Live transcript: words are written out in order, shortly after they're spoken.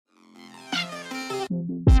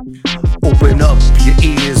Open up your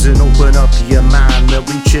ears and open up your mind. They'll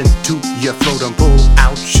reach into your throat and pull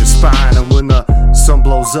out your spine. And when the sun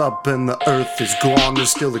blows up and the earth is gone,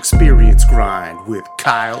 there's still experience grind with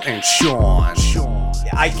Kyle and Sean.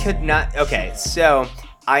 I could not. Okay, so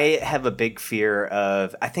I have a big fear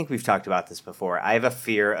of, I think we've talked about this before. I have a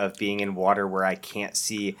fear of being in water where I can't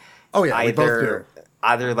see either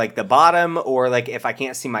like the bottom or like if I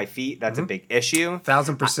can't see my feet, that's a big issue.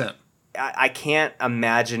 1,000%. I can't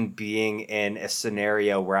imagine being in a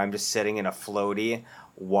scenario where I'm just sitting in a floaty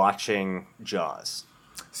watching Jaws.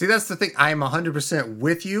 See, that's the thing. I am 100%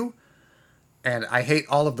 with you, and I hate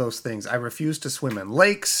all of those things. I refuse to swim in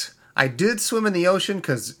lakes. I did swim in the ocean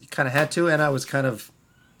because you kind of had to, and I was kind of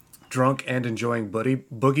drunk and enjoying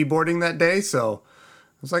boogie boarding that day, so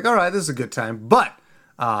I was like, all right, this is a good time. But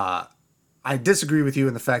I disagree with you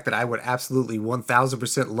in the fact that I would absolutely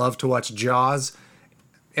 1,000% love to watch Jaws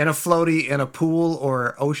in a floaty, in a pool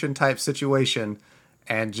or ocean type situation,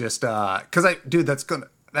 and just because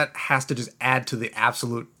that has to just add to the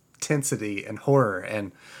absolute tensity and horror,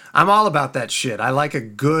 and I'm all about that shit. I like a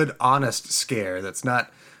good, honest scare that's not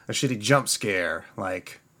a shitty jump scare.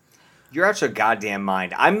 Like, you're out your goddamn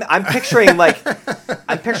mind. I'm picturing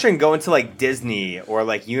I'm picturing going to like Disney or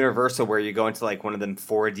like Universal where you go into like one of them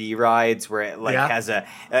 4D rides where it has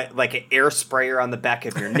like an air sprayer on the back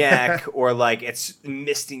of your neck or like it's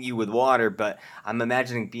misting you with water. But I'm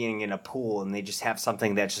imagining being in a pool and they just have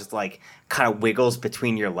something that just like kind of wiggles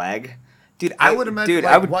between your leg. Dude, I would imagine.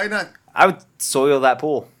 Why not? I would soil that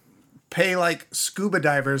pool. Pay like scuba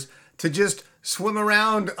divers to just swim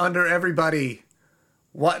around under everybody.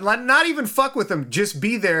 What? Not even fuck with them. Just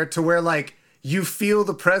be there to where like you feel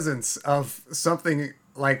the presence of something.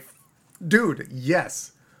 Like, dude,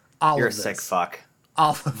 yes, You're of this. You're a sick fuck.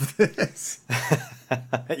 All of this.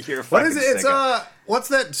 You're a fucking what is it? It's sicko. What's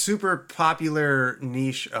that super popular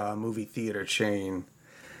niche movie theater chain?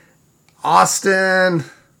 Austin.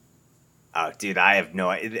 Oh, dude, I have no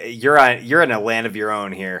idea. You're in a land of your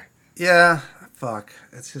own here. Yeah. Fuck.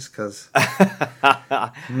 It's just because.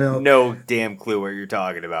 No damn clue what you're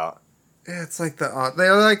talking about. Yeah, it's like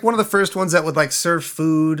they're like one of the first ones that would like serve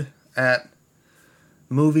food at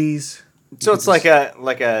movies. So it's like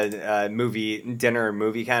a movie dinner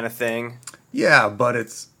movie kind of thing. Yeah, but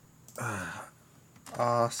it's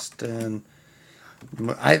Austin.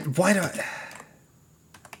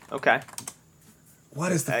 Okay.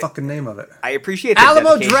 What is the fucking name of it? I appreciate the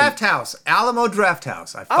Alamo dedication. Draft House. Alamo Draft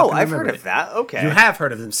House. I've heard of that. Okay. You have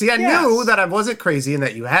heard of them. See, I knew that I wasn't crazy and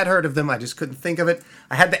that you had heard of them. I just couldn't think of it.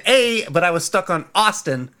 I had the A, but I was stuck on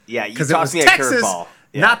Austin. Yeah, you because it tossed was me a Texas, curveball.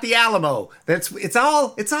 Yeah. not the Alamo. It's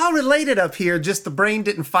all related up here. Just the brain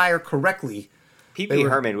didn't fire correctly. P.P.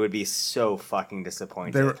 Herman would be so fucking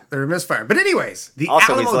disappointed. They were misfiring. But anyways, the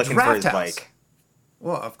also, Alamo he's looking Draft for his House. bike.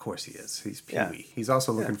 Well, of course he is. He's Pee-wee. Yeah. He's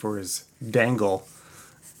also looking for his dangle.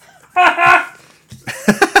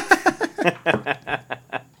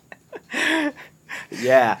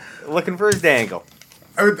 Yeah, looking for his dangle.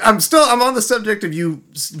 I'm on the subject of you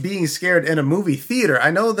being scared in a movie theater. I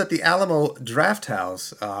know that the Alamo Draft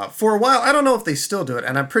House, for a while, I don't know if they still do it,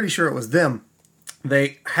 and I'm pretty sure it was them.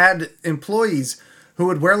 They had employees who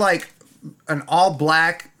would wear like an all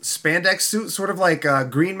black spandex suit, sort of like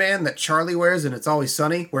Green Man that Charlie wears in It's Always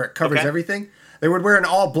Sunny, where it covers everything. They would wear an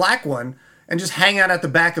all black one and just hang out at the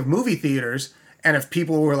back of movie theaters. And if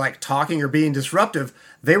people were like talking or being disruptive,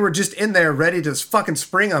 they were just in there ready to fucking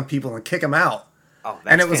spring on people and kick them out. Oh, that's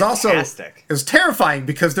and it was fantastic. It was terrifying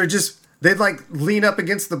because they'd like lean up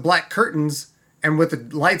against the black curtains, and with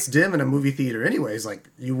the lights dim in a movie theater anyways, like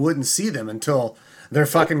you wouldn't see them until they're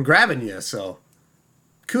fucking grabbing you. So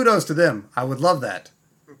kudos to them. I would love that.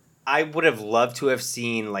 I would have loved to have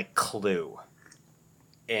seen like Clue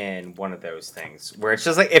in one of those things where it's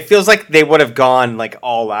just like it feels like they would have gone like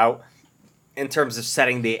all out in terms of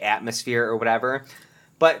setting the atmosphere or whatever.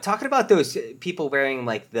 But talking about those people wearing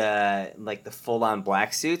like the full on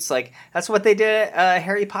black suits, like that's what they did at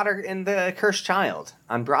Harry Potter and the Cursed Child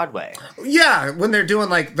on Broadway. Yeah, when they're doing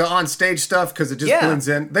like the on stage stuff because it just blends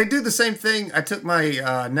in. They do the same thing. I took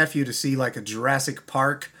my nephew to see like a Jurassic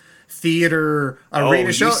Park theater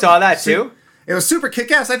arena show. You saw that too? It was super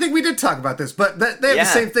kick-ass. I think we did talk about this, but they have the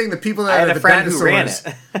same thing. The people that are the dinosaurs. Who ran it.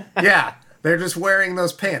 Yeah, they're just wearing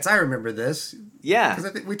those pants. I remember this. Yeah, because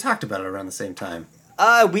I think we talked about it around the same time.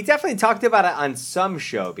 We definitely talked about it on some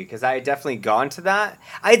show because I had definitely gone to that.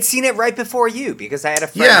 I had seen it right before you because I had a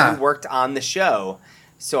friend who worked on the show.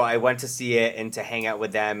 So I went to see it and to hang out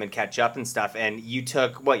with them and catch up and stuff. And you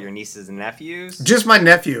took, your nieces and nephews? Just my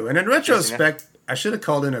nephew. And in retrospect, I should have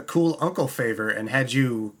called in a cool uncle favor and had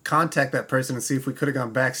you contact that person and see if we could have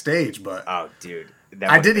gone backstage. But oh, dude.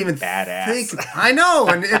 I didn't even badass. think. I know,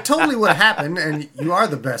 and it totally would have happened, and you are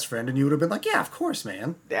the best friend, and you would have been like, yeah, of course,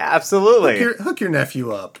 man. Yeah, absolutely. Hook your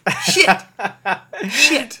nephew up.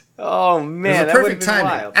 Shit. Oh, man, that perfect timing.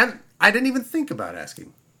 Wild. And I didn't even think about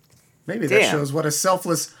asking. Maybe that shows what a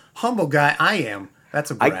selfless, humble guy I am.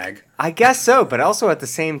 That's a brag. I guess so, but also at the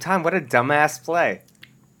same time, what a dumbass play.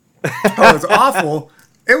 Oh, it's awful.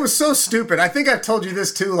 It was so stupid. I think I told you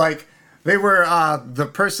this too. Like, they were the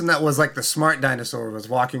person that was like the smart dinosaur was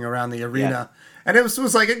walking around the arena. Yeah. And it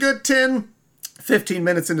was like a good 10, 15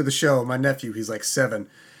 minutes into the show. My nephew, he's like 7.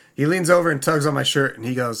 He leans over and tugs on my shirt and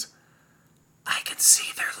he goes, I can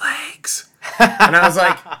see their legs. And I was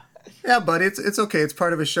like, yeah, buddy, it's okay. It's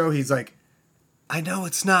part of a show. He's like, I know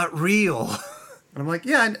it's not real. And I'm like,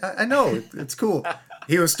 yeah, I know. It's cool.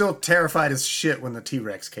 He was still terrified as shit when the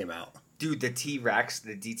T-Rex came out. Dude, the T-Rex,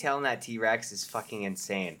 the detail in that T-Rex is fucking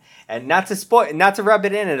insane. And not to rub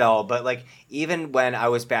it in at all, but like even when I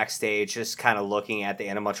was backstage just kind of looking at the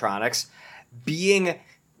animatronics, being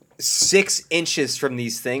 6 inches from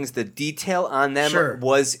these things, the detail on them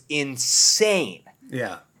was insane.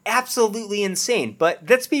 Yeah. Absolutely insane. But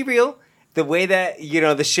let's be real. The way that,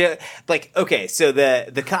 the shit, like, okay, so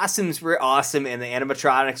the costumes were awesome and the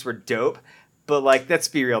animatronics were dope. But, like, let's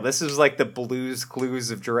be real. This is like the Blue's Clues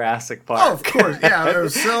of Jurassic Park. Oh, of course. Yeah, it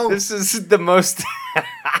was so... This is the most...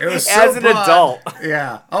 It was so as an adult.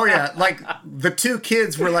 Yeah. Oh, yeah. Like, the 2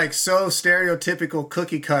 kids were, like, so stereotypical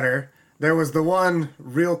cookie cutter. There was the one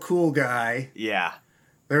real cool guy. Yeah.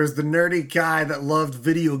 There was the nerdy guy that loved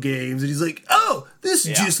video games. And he's like, oh, this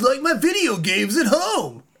is just like my video games at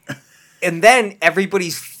home. And then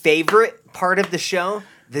everybody's favorite part of the show,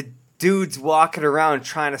 the dudes walking around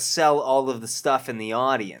trying to sell all of the stuff in the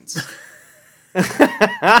audience. The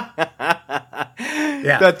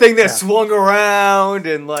thing that swung around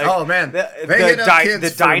and like, oh man,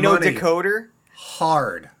 the Dino Decoder,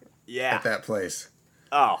 hard. Yeah, at that place.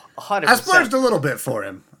 Oh, 100%. I splurged a little bit for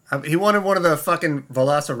him. He wanted one of the fucking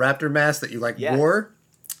Velociraptor masks that you wore,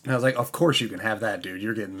 and I was like, of course you can have that, dude.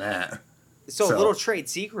 You're getting that. So a little trade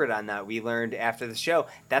secret on that we learned after the show.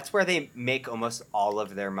 That's where they make almost all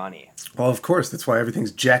of their money. Well, of course. That's why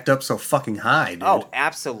everything's jacked up so fucking high, dude. Oh,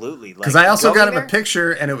 absolutely. Because I also got him a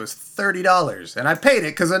picture, and it was $30. And I paid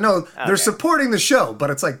it because I know they're supporting the show. But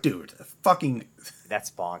it's like, dude, fucking...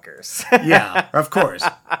 That's bonkers. Yeah, of course.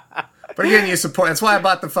 But again, you support... That's why I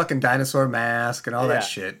bought the fucking dinosaur mask and all that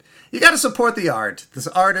shit. You got to support the art. This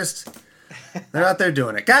artist, they're out there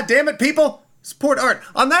doing it. God damn it, people! Support art.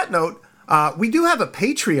 On that note... we do have a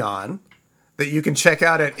Patreon that you can check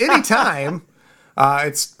out at any time.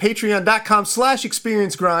 It's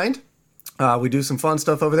patreon.com/experiencegrind. We do some fun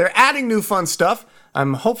stuff over there, adding new fun stuff.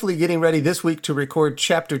 I'm hopefully getting ready this week to record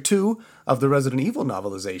Chapter 2 of the Resident Evil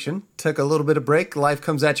novelization. Took a little bit of break. Life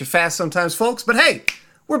comes at you fast sometimes, folks. But hey,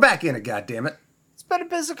 we're back in it, goddammit. It's been a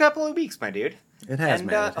busy couple of weeks, my dude. It has,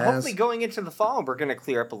 man. It has. Hopefully going into the fall, we're going to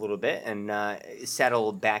clear up a little bit and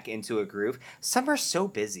settle back into a groove. Summer's so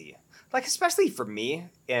busy. Like, especially for me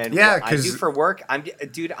and what I do for work, I'm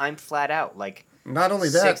flat out. Like, not only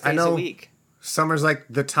that, 6 days a week. Summer's like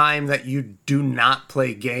the time that you do not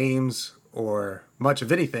play games or much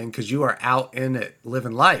of anything because you are out in it,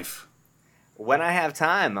 living life. When I have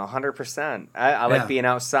time, 100%. I like being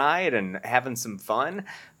outside and having some fun.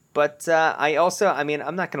 But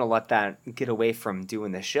I'm not going to let that get away from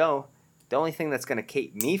doing the show. The only thing that's going to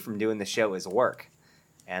keep me from doing the show is work.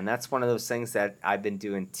 And that's one of those things that I've been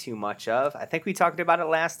doing too much of. I think we talked about it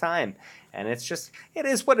last time. And it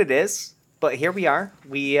is what it is. But here we are.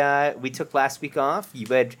 We took last week off. You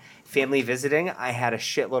had family visiting. I had a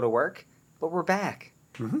shitload of work. But we're back.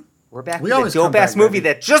 Mm-hmm. We're back with a dope-ass movie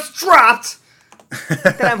that just dropped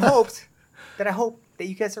that I hope that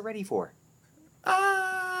you guys are ready for.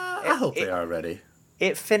 I hope they are ready.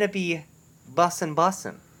 It finna be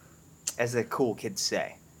bussin', as the cool kids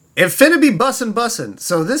say. It finna be bussin'.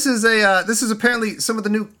 So this is apparently some of the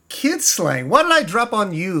new kids slang. What did I drop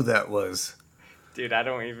on you that was? Dude, I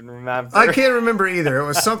don't even remember. I can't remember either. It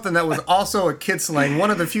was something that was also a kid slang.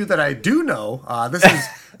 One of the few that I do know. This is,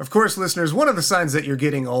 of course, listeners, one of the signs that you're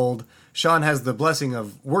getting old. Sean has the blessing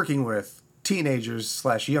of working with teenagers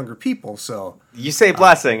 / younger people. So you say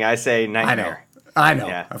blessing, I say nightmare. I know.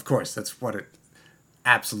 Yeah. Of course, that's what it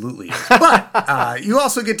absolutely is. But you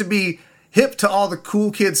also get to be hip to all the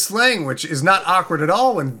cool kid slang, which is not awkward at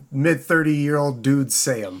all when mid-30-year-old dudes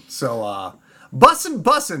say them. So,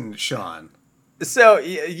 bussin', Sean. So,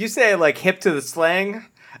 you say, like, hip to the slang?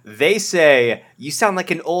 They say, you sound like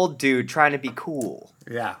an old dude trying to be cool.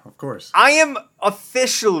 Yeah, of course. I am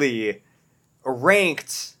officially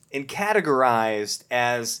ranked and categorized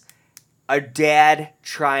as a dad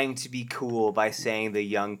trying to be cool by saying the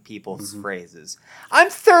young people's phrases. I'm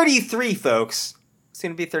 33, folks.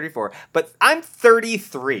 Soon to be 34, but I'm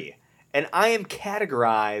 33, and I am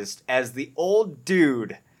categorized as the old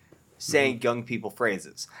dude saying young people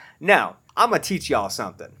phrases. Now, I'm going to teach y'all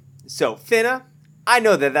something. So, Finna, I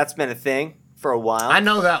know that that's been a thing for a while. I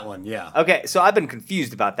know that one, yeah. Okay, so I've been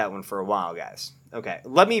confused about that one for a while, guys. Okay,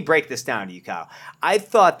 let me break this down to you, Kyle. I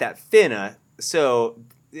thought that Finna, so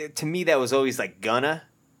to me that was always like gonna.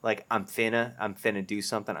 Like, I'm finna do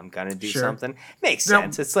something, I'm gonna do something. Makes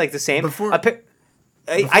sense. It's like the same. Before I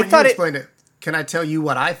thought you explain it, can I tell you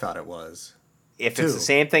what I thought it was? If it's the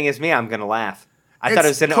same thing as me, I'm gonna laugh. I thought it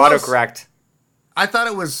was an autocorrect. I thought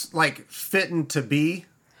it was like fitting to be.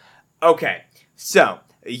 Okay, so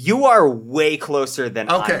you are way closer than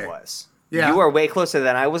I was. Yeah. You are way closer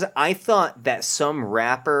than I was. I thought that some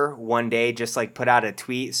rapper one day just like put out a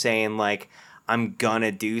tweet saying like, I'm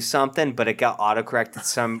gonna do something, but it got autocorrected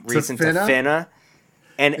some reason to Finna.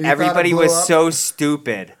 And everybody was so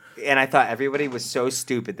stupid. And I thought everybody was so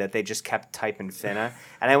stupid that they just kept typing Finna.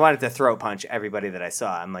 And I wanted to throat punch everybody that I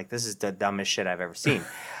saw. I'm like, this is the dumbest shit I've ever seen.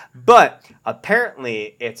 But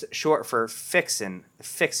apparently it's short for fixin'.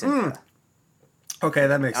 Okay,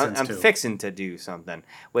 that makes sense too. I'm fixing to do something,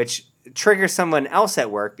 which triggers someone else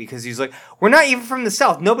at work because he's like, we're not even from the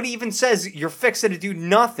South. Nobody even says you're fixing to do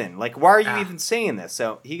nothing. Like, why are you even saying this?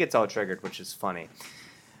 So he gets all triggered, which is funny.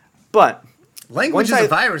 But language is a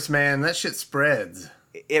virus, man. That shit spreads.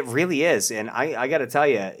 It really is, and I got to tell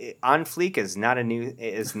you, on fleek is not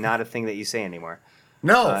a thing that you say anymore.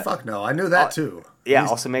 No, fuck no. I knew that too. Yeah,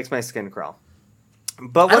 also makes my skin crawl.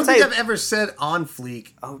 But I don't think I've ever said on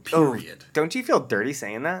fleek. Period. Don't you feel dirty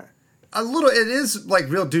saying that? A little. It is like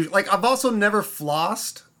real douche. Like I've also never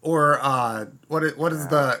flossed or what is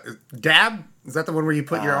the dab? Is that the one where you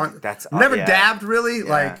put your on? That's never dabbed really. Yeah.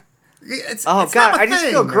 Like it's God, I just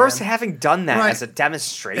feel gross having done that as a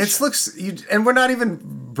demonstration. It looks, and we're not even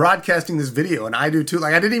broadcasting this video, and I do too.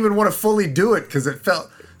 Like I didn't even want to fully do it because it felt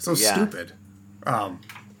so stupid. Oh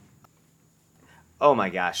my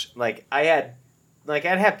gosh! I'd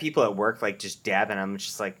have people at work like just dab, and I'm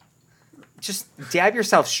just like, just dab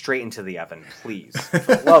yourself straight into the oven, please, for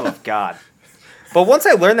the love of God. But once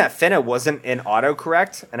I learned that Finna wasn't an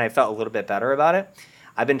autocorrect, and I felt a little bit better about it,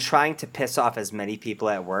 I've been trying to piss off as many people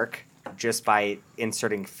at work just by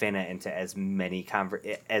inserting Finna into as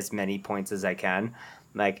many points as I can.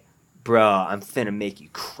 Like, bro, I'm finna make you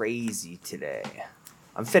crazy today.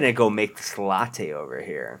 I'm finna go make this latte over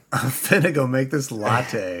here. I'm finna go make this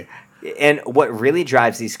latte. And what really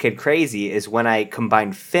drives these kids crazy is when I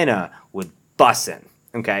combine Finna with bussin'.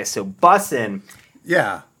 Okay, so bussin'.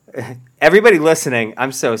 Yeah. Everybody listening,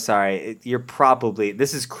 I'm so sorry.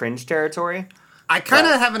 This is cringe territory. I kind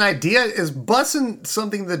of have an idea. Is bussin'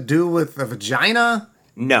 something to do with the vagina?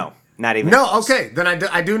 No, not even. No, close. Okay. Then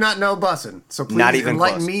I do not know bussin'. So please not even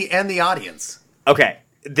enlighten me and the audience. Okay,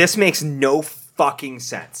 this makes no fucking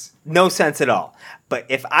sense. No sense at all. But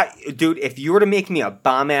if you were to make me a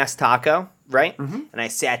bomb-ass taco, right? Mm-hmm. And I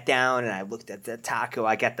sat down and I looked at the taco,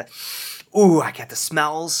 I got the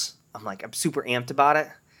smells. I'm super amped about it.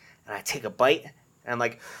 And I take a bite and I'm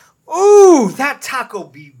like, ooh, that taco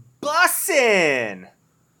be bussin'.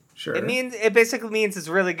 Sure. It basically means it's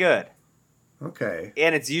really good. Okay.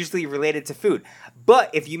 And it's usually related to food.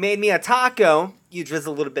 But if you made me a taco, you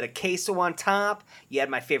drizzle a little bit of queso on top. You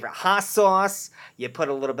add my favorite hot sauce. You put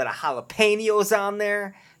a little bit of jalapenos on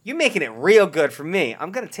there. You're making it real good for me.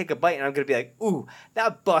 I'm going to take a bite and I'm going to be like, ooh,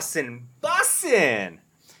 that bussin'.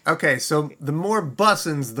 Okay, so the more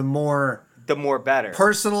bussins, the more better.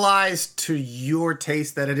 Personalized to your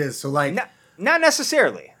taste that it is. So like... Not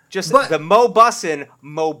necessarily. Just the mo bussin',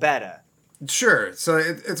 mo better. Sure. So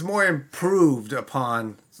it's more improved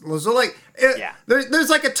upon. So like, there's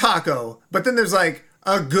like a taco, but then there's like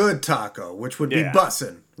a good taco, which would be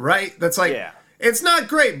bussin', right? That's like, it's not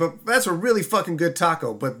great, but that's a really fucking good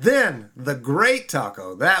taco. But then the great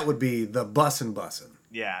taco, that would be the bussin'.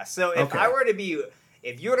 Yeah. So if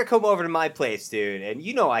you were to come over to my place, dude, and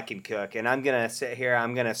you know I can cook, and I'm going to sit here,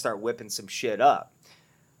 I'm going to start whipping some shit up,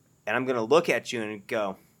 and I'm going to look at you and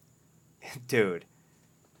go, dude,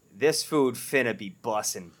 this food finna be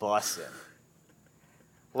bussin'.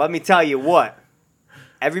 Let me tell you what.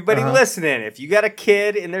 Everybody listening, if you got a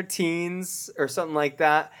kid in their teens or something like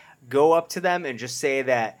that, go up to them and just say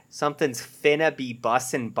that something's finna be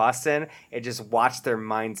bussin', and just watch their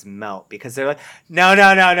minds melt because they're like, no.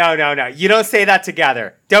 You don't say that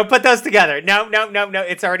together. Don't put those together. No.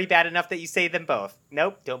 It's already bad enough that you say them both.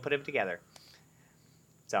 Nope, don't put them together.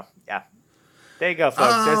 So, yeah. There you go,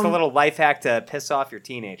 folks. There's a little life hack to piss off your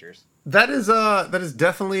teenagers. That is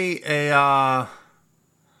definitely a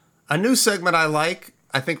new segment I like.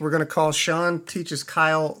 I think we're gonna call Sean Teaches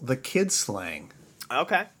Kyle the Kid Slang.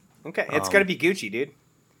 Okay. It's gonna be Gucci, dude.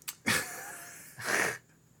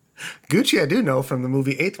 Gucci, I do know from the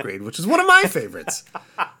movie 8th Grade, which is one of my favorites.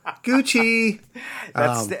 Gucci.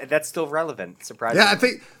 That's still relevant. Surprisingly. Yeah, I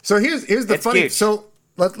think so. Here's the It's funny. Gooch. So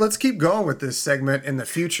let's keep going with this segment in the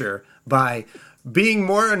future by being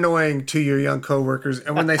more annoying to your young coworkers,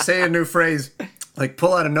 and when they say a new phrase, like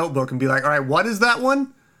pull out a notebook and be like, "All right, what is that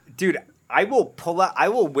one?" Dude, I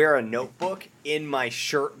will wear a notebook in my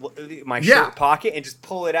shirt Yeah. pocket and just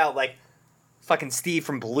pull it out like fucking Steve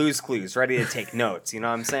from Blue's Clues, ready to take notes. You know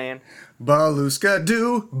what I'm saying? Baluska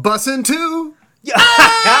do bussin' too. You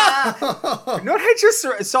know what I just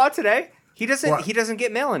saw today? He What? doesn't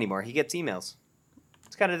get mail anymore. He gets emails.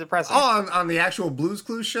 It's kind of depressing. Oh, on the actual Blues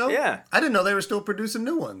Clues show? Yeah. I didn't know they were still producing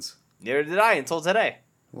new ones. Neither did I until today.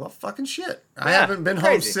 Well, fucking shit. I Yeah, haven't been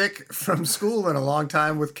crazy. homesick from school in a long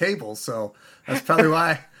time with cable, so that's probably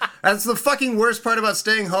why. That's the fucking worst part about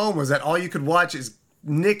staying home was that all you could watch is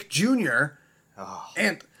Nick Jr.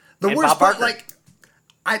 And the And worst Bob part, Barker.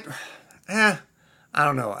 like, I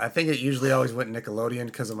don't know. I think it usually always went Nickelodeon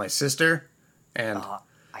because of my sister, and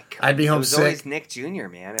I'd be It was always homesick. Nick Jr.,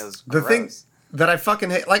 man. It was The gross. thing that I fucking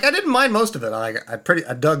hate, like, I didn't mind most of it.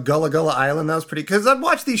 I dug Gullah Gullah Island. That was pretty, because I'd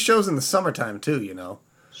watch these shows in the summertime too, you know.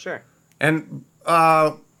 Sure. And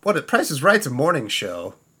Price is Right's a morning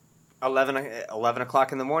show. 11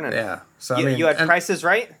 o'clock in the morning. Yeah. So You, I mean, you had and- Price is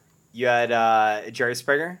Right. You had Jerry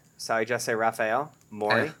Springer, Sally Jesse Raphael,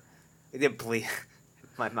 Maury. Please,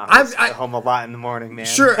 my mom was home a lot in the morning, man.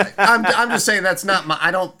 Sure, I'm just saying that's not my.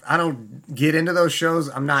 I don't get into those shows.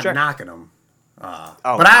 I'm not Sure. knocking them. Oh,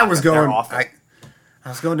 But I was they're going. awful. I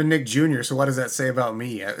was going to Nick Jr. So what does that say about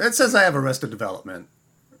me? It says I have Arrested Development,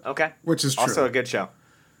 Okay. which is true. Also a good show.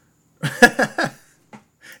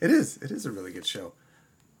 It is. It is a really good show.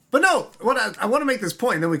 But no, what I want to make this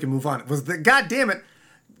point, and then we can move on. Was that, God damn it,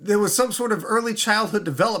 there was some sort of early childhood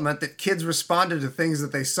development that kids responded to things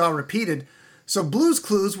that they saw repeated. So Blue's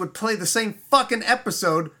Clues would play the same fucking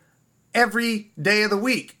episode every day of the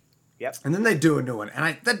week. Yep. And then they do a new one.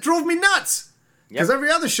 And that drove me nuts. Because Yep. every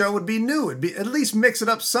other show would be new. It'd be at least mix it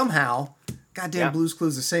up somehow. Goddamn Yeah. Blue's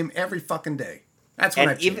Clues the same every fucking day. That's when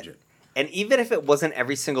I change it. And even if it wasn't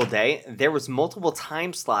every single day, there was multiple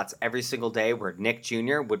time slots every single day where Nick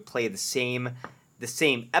Jr. would play the same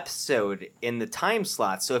episode in the time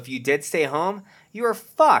slot. So if you did stay home, you were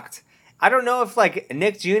fucked. I don't know if like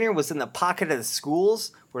Nick Jr. was in the pocket of the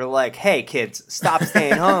schools where like, hey kids, stop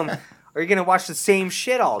staying home, or you're gonna watch the same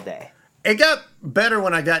shit all day. It got better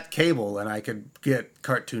when I got cable and I could get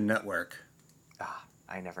Cartoon Network.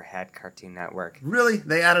 I never had Cartoon Network. Really?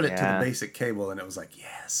 They added it to Yeah. the basic cable and it was like,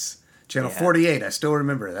 yes. Channel Yeah. 48, I still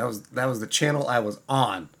remember. That was the channel I was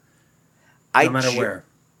on. No matter where.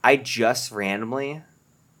 I just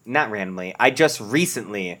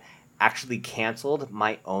recently actually canceled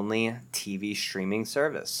my only TV streaming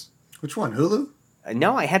service. Which one? Hulu?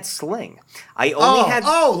 No, I had Sling. I only had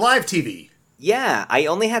live TV. Yeah, I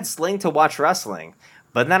only had Sling to watch wrestling.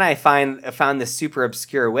 But then I found this super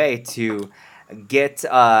obscure way to get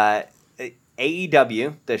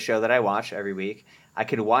AEW, the show that I watch every week. I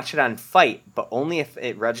could watch it on Fight, but only if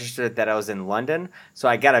it registered that I was in London. So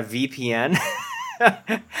I got a VPN.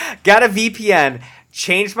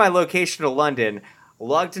 Changed my location to London,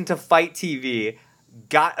 logged into Fight TV,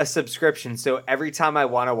 got a subscription. So every time I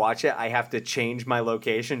want to watch it, I have to change my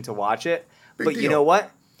location to watch it. Big But you deal. know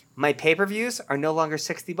what? My pay-per-views are no longer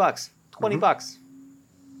 $60, $20.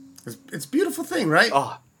 It's a beautiful thing, right?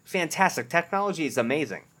 Oh, fantastic. Technology is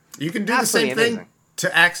amazing. You can do Absolutely the same thing amazing.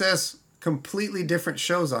 to access completely different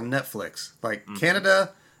shows on Netflix. Like Mm-hmm.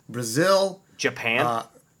 Canada, Brazil, Japan?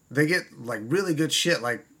 they get like really good shit.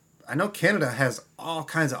 Like I know Canada has all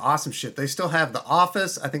kinds of awesome shit. They still have The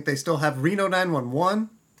Office. I think they still have Reno 911.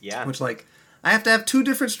 Yeah. Which like I have to have 2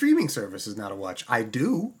 different streaming services now to watch. I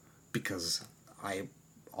do because I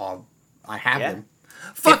have Yeah. them.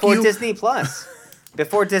 Fuck Before you. Disney Plus.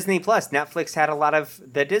 Before Disney Plus, Netflix had a lot of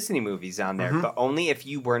the Disney movies on there, Mm-hmm. but only if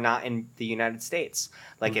you were not in the United States.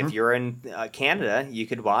 Like if you're in Canada, you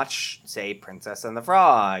could watch, say, Princess and the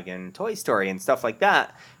Frog and Toy Story and stuff like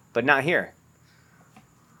that, but not here.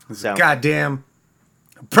 So Goddamn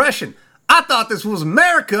oppression. I thought this was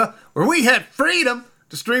America where we had freedom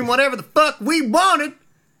to stream whatever the fuck we wanted.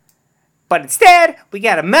 But instead, we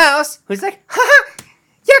got a mouse who's like, ha,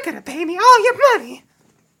 you're gonna pay me all your money.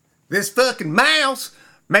 This fucking mouse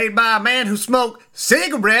made by a man who smoked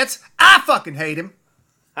cigarettes. I fucking hate him.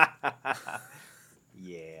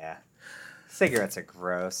 Yeah. Cigarettes are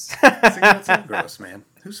gross. Cigarettes are gross, man.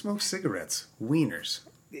 Who smokes cigarettes? Wieners.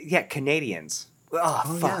 Yeah, Canadians.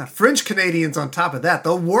 Oh fuck. Yeah, French Canadians on top of that.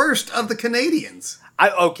 The worst of the Canadians.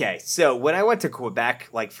 Okay, so when I went to Quebec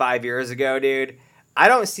like 5 years ago, dude, I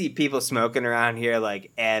don't see people smoking around here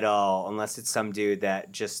like at all, unless it's some dude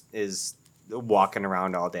that just is walking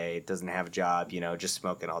around all day, doesn't have a job, just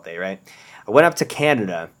smoking all day, right? I went up to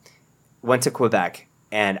Canada, went to Quebec,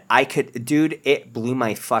 and it blew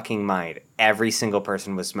my fucking mind. Every single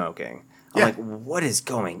person was smoking. I'm like, what is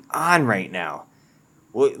going on right now?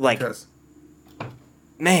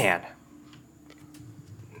 Man.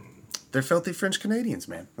 They're filthy French Canadians,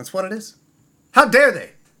 man. That's what it is. How dare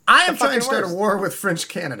they? I am trying to start a war with French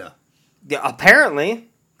Canada. Yeah, apparently.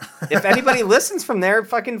 If anybody listens from there,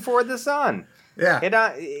 fucking forward this on. Yeah.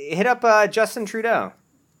 Hit up Justin Trudeau.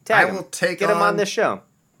 Tag him. Get him on this show.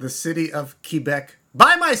 The city of Quebec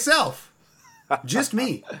by myself. Just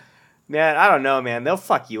me. Man, I don't know, man. They'll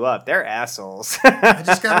fuck you up. They're assholes. I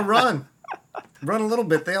just gotta run. Run a little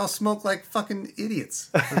bit. They all smoke like fucking idiots.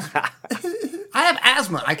 I have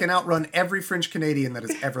asthma. I can outrun every French Canadian that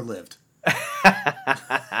has ever lived.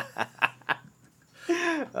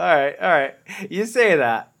 All right. You say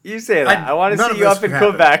that. I want to see you up in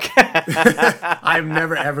Quebec. I'm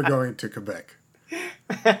never, ever going to Quebec.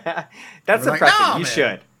 That's impressive. You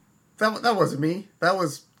should. That wasn't me. That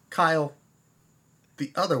was Kyle,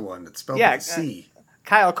 the other one that spelled with a C.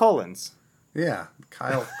 Kyle Collins. Yeah,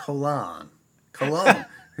 Kyle Cologne. Cologne.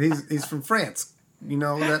 He's from France. You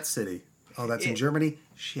know that city. Oh, that's in Germany?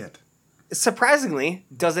 Shit. Surprisingly,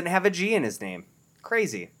 doesn't have a G in his name.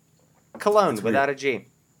 Crazy. Cologne without a G.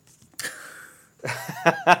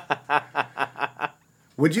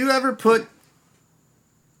 Would you ever put...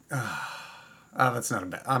 that's not a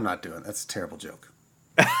bad... I'm not doing it. That's a terrible joke.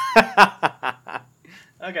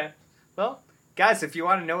 Okay. Well, guys, if you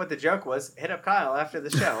want to know what the joke was, hit up Kyle after the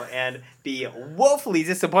show and be woefully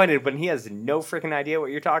disappointed when he has no freaking idea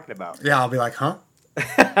what you're talking about. Yeah, I'll be like, huh?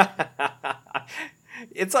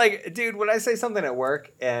 It's like, dude, when I say something at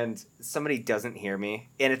work and somebody doesn't hear me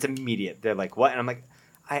and it's immediate, they're like, what? And I'm like,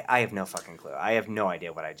 I have no fucking clue. I have no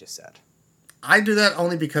idea what I just said. I do that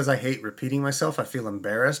only because I hate repeating myself. I feel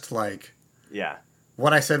embarrassed. Like, yeah,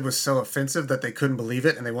 what I said was so offensive that they couldn't believe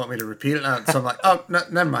it and they want me to repeat it. So I'm like, oh, no,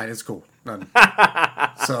 never mind. It's cool. None.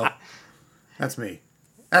 So that's me.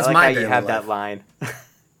 That's I like my how daily you have life. that line.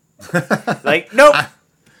 Like, nope.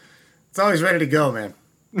 It's always ready to go, man.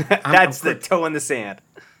 That's the toe in the sand.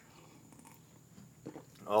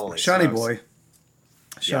 Holy Shawnee smokes. boy.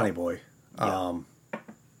 Shawnee boy.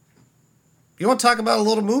 You want to talk about a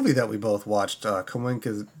little movie that we both watched,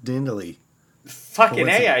 Coincidentally. Dindley. Fucking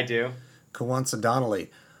A, I do.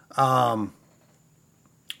 Coincidentally. What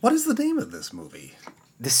is the name of this movie?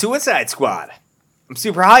 The Suicide Squad. I'm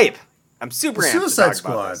super hype. I'm super The amped Suicide to talk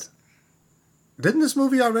Squad. about this. Didn't this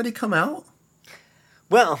movie already come out?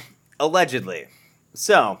 Well, allegedly.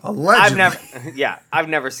 So, Allegedly. I've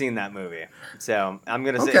never seen that movie. So, I'm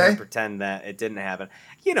going to sit here and pretend that it didn't happen.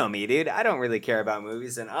 You know me, dude. I don't really care about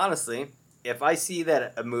movies. And honestly, if I see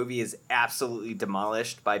that a movie is absolutely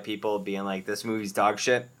demolished by people being like, this movie's dog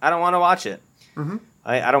shit, I don't want to watch it. Mm-hmm.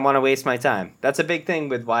 I don't want to waste my time. That's a big thing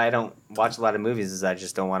with why I don't watch a lot of movies is I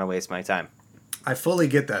just don't want to waste my time. I fully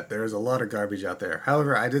get that. There's a lot of garbage out there.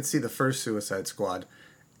 However, I did see the first Suicide Squad.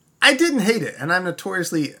 I didn't hate it, and I'm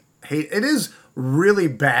notoriously hate. It is really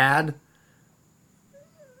bad.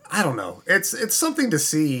 I don't know. It's something to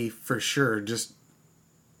see for sure. Just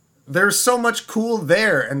there's so much cool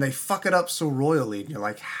there, and they fuck it up so royally. And you're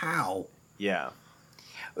like, how? Yeah.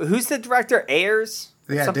 Who's the director? Ayers?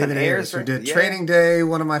 Yeah, Something David Ayers, who did yeah. Training Day,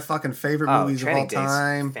 one of my fucking favorite movies of all Training Day's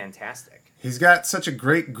time. Fantastic. He's got such a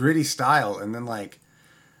great gritty style, and then like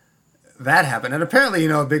that happened, and apparently,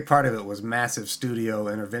 a big part of it was massive studio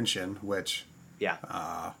intervention, which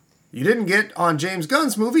you didn't get on James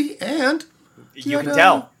Gunn's movie, and you can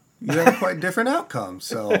tell you had a quite different outcome.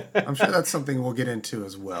 So I'm sure that's something we'll get into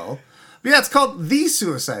as well. But yeah, it's called The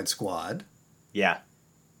Suicide Squad. Yeah.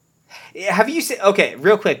 Have you seen? Okay,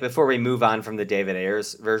 real quick before we move on from the David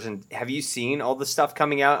Ayers version, have you seen all the stuff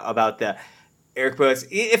coming out about the Eric Bose?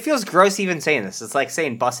 It feels gross even saying this. It's like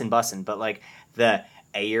saying bussin', but like the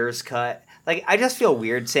Ayers cut. Like I just feel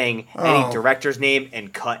weird saying any director's name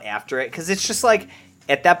and cut after it because it's just like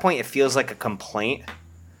at that point it feels like a complaint.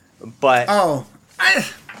 But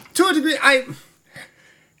to a degree,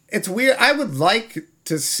 it's weird. I would like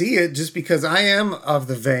to see it just because I am of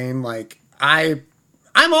the vein like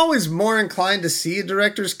I'm always more inclined to see a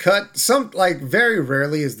director's cut. Very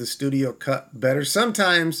rarely is the studio cut better.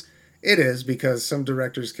 Sometimes it is because some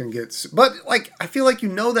directors can get... But, I feel like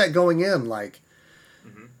that going in.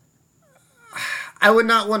 I would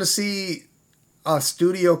not want to see a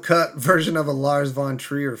studio cut version of a Lars von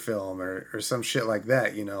Trier film or some shit like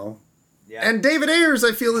that, you know? Yeah. And David Ayers,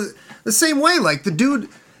 I feel the same way. Like, the dude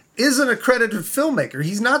isn't a credited filmmaker.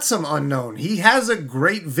 He's not some unknown. He has a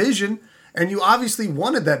great vision, and you obviously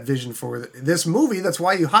wanted that vision for this movie. That's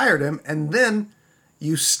why you hired him, and then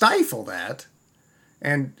you stifle that.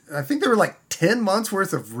 And I think there were like 10 months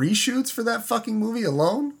worth of reshoots for that fucking movie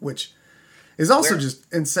alone, which is also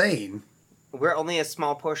just insane. We're only a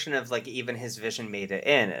small portion of like even his vision made it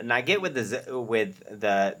in, and I get with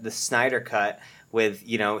the Snyder cut with,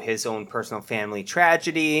 you know, his own personal family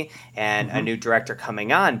tragedy and a new director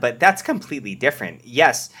coming on, but that's completely different.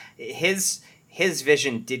 Yes, his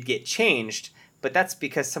vision did get changed, but that's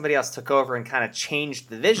because somebody else took over and kind of changed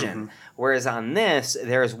the vision. Whereas on this,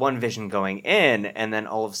 there is one vision going in, and then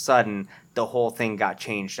all of a sudden the whole thing got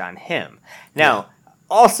changed on him. Now,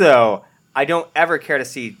 also, I don't ever care to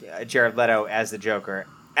see Jared Leto as the Joker,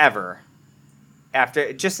 ever.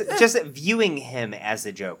 After just viewing him as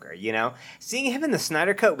the Joker, you know? Seeing him in the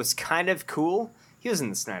Snyder Cut was kind of cool. He was in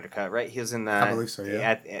the Snyder Cut, right? He was in the... I believe so,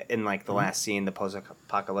 yeah. In, like, the last scene, the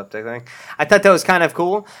post-apocalyptic thing. I thought that was kind of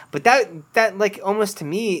cool. But that like, almost to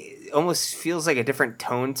me, almost feels like a different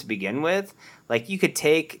tone to begin with. Like, you could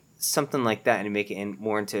take something like that and make it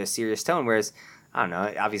more into a serious tone, whereas... I don't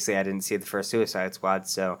know. Obviously, I didn't see the first Suicide Squad,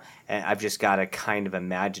 so I've just got to kind of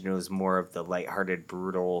imagine it was more of the lighthearted,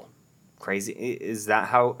 brutal, crazy. Is that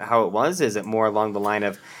how it was? Is it more along the line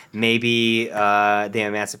of maybe the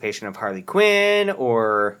emancipation of Harley Quinn,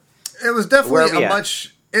 or it was definitely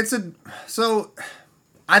So,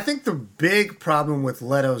 I think the big problem with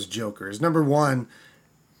Leto's Joker is, number one,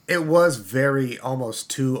 it was very almost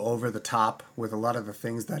too over the top with a lot of the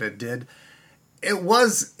things that it did. It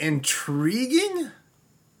was intriguing,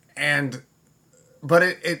 but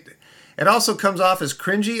it also comes off as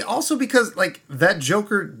cringy. Also because, like, that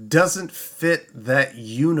Joker doesn't fit that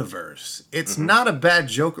universe. It's not a bad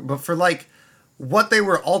Joker, but for, like, what they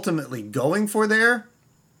were ultimately going for there,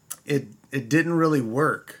 it didn't really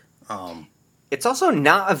work. It's also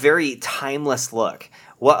not a very timeless look.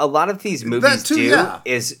 What a lot of these movies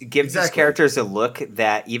is give these characters a look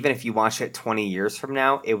that even if you watch it 20 years from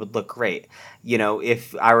now, it would look great. You know,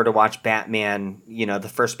 if I were to watch Batman, you know, the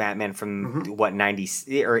first Batman from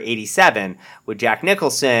 90 or 87 with Jack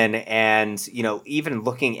Nicholson, and, you know, even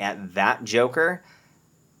looking at that Joker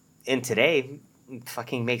in today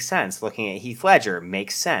fucking makes sense. Looking at Heath Ledger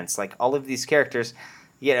makes sense. Like, all of these characters,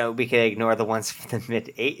 you know, we could ignore the ones from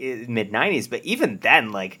the mid 90s, but even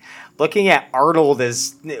then, like, looking at Arnold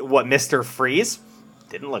as Mr. Freeze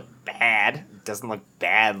didn't look bad. It doesn't look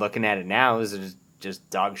bad looking at it now. It was just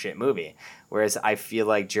dog shit movie. Whereas I feel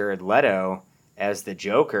like Jared Leto as the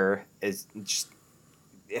Joker is just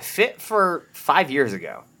fit for 5 years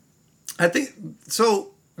ago. I think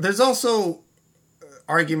so. There's also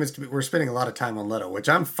arguments we're spending a lot of time on Leto, which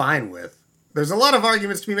I'm fine with. There's a lot of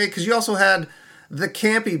arguments to be made because you also had the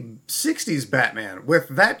campy 60s Batman with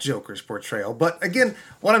that Joker's portrayal. But again,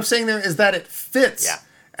 what I'm saying there is that it fits. Yeah.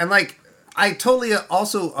 And, like, I totally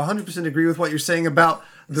also 100% agree with what you're saying about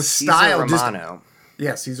the style. Romano.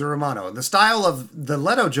 Cesar Romano. The style of the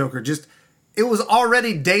Leto Joker it was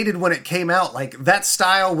already dated when it came out. Like, that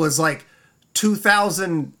style was like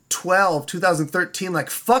 2012, 2013, like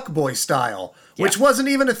fuckboy style, which wasn't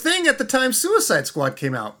even a thing at the time Suicide Squad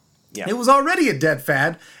came out. Yeah. It was already a dead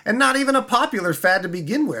fad, and not even a popular fad to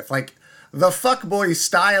begin with. Like, the fuckboy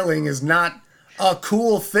styling is not a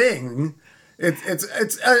cool thing. It's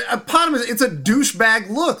a douchebag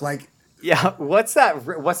look. Like, yeah, what's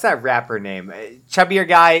that rapper name? Chubbier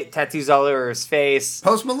guy, tattoos all over his face.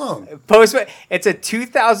 Post Malone. It's a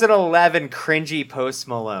 2011 cringy Post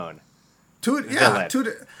Malone.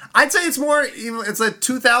 I'd say it's more. It's a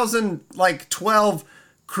 2012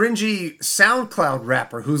 cringy SoundCloud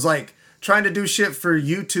rapper who's, like, trying to do shit for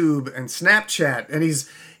YouTube and Snapchat, and it's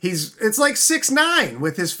like 6ix9ine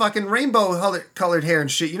with his fucking rainbow colored hair and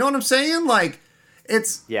shit. You know what I'm saying? Like,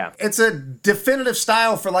 it's a definitive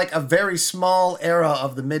style for, like, a very small era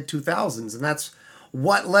of the mid 2000s, and that's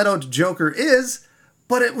what Leto Joker is.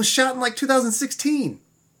 But it was shot in, like, 2016.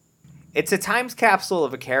 It's a times capsule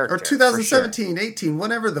of a character. Or 2017, 18,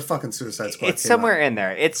 whenever the fucking Suicide Squad It's somewhere in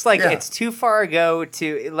there. It's like, it's too far ago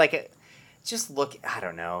to, like, just looking at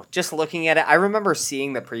it. I remember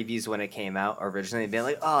seeing the previews when it came out originally and being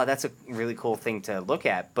like, oh, that's a really cool thing to look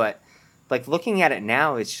at. But, like, looking at it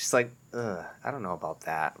now, it's just like, ugh, I don't know about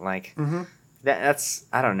that. Like, that's,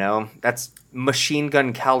 I don't know. That's Machine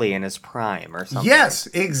Gun Kelly in his prime or something. Yes,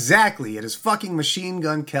 exactly. It is fucking Machine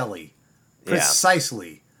Gun Kelly.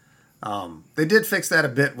 Precisely. They did fix that a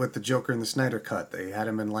bit with the Joker in the Snyder Cut. They had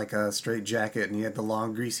him in like a straight jacket, and he had the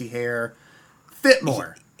long, greasy hair. Fit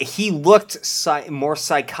more. He looked more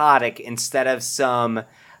psychotic instead of some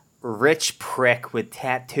rich prick with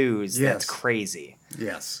tattoos. Yes. That's crazy.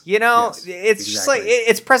 Yes. You know, yes. it's just like,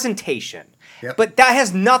 it's presentation. Yep. But that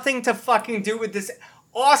has nothing to fucking do with this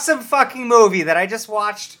awesome fucking movie that I just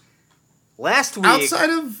watched last week. Outside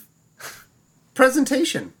of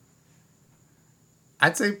presentation.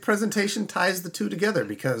 I'd say presentation ties the two together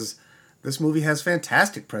because this movie has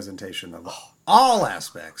fantastic presentation of all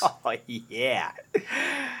aspects. Oh, yeah.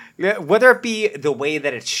 Whether it be the way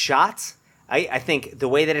that it's shot, I think the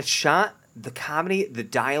way that it's shot, the comedy, the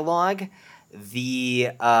dialogue,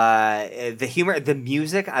 the humor, the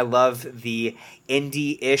music. I love the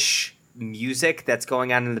indie-ish music that's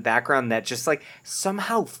going on in the background that just like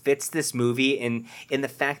somehow fits this movie in the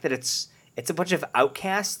fact that it's a bunch of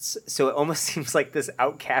outcasts, so it almost seems like this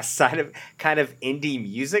outcast side of kind of indie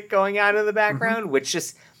music going on in the background, which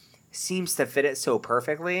just seems to fit it so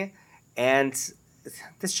perfectly. And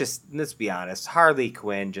let's be honest, Harley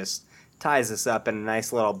Quinn just ties this up in a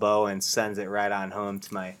nice little bow and sends it right on home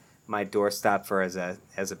to my doorstep for as a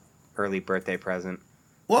early birthday present.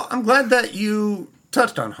 Well, I'm glad that you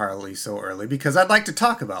touched on Harley so early because I'd like to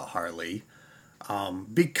talk about Harley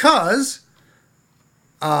because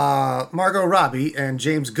Margot Robbie and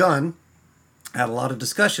James Gunn had a lot of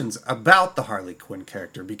discussions about the Harley Quinn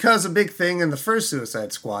character because a big thing in the first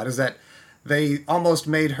Suicide Squad is that they almost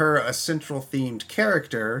made her a central themed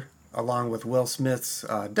character along with Will Smith's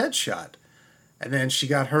Deadshot. And then she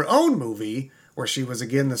got her own movie where she was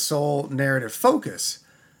again the sole narrative focus.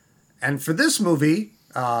 And for this movie,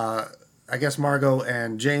 I guess Margot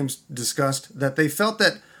and James discussed that they felt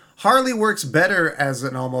that Harley works better as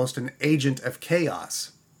almost an agent of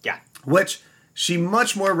chaos. Yeah. Which she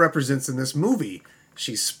much more represents in this movie.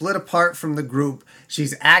 She's split apart from the group.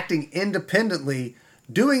 She's acting independently,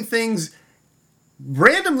 doing things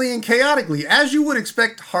randomly and chaotically, as you would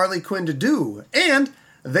expect Harley Quinn to do. And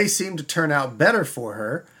they seem to turn out better for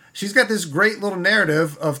her. She's got this great little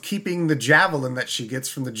narrative of keeping the javelin that she gets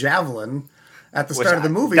from the javelin at the start of the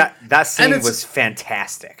movie. That scene was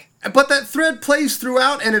fantastic. But that thread plays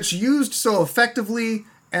throughout, and it's used so effectively,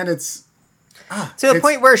 and it's... to the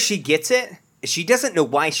point where she gets it, she doesn't know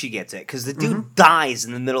why she gets it, because the dude dies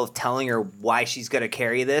in the middle of telling her why she's going to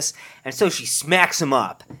carry this, and so she smacks him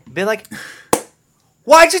up. Be like,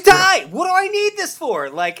 why'd you die? What do I need this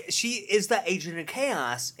for? Like, she is the agent of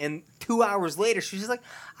chaos, and 2 hours later, she's just like,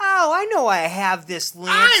 oh, I know I have this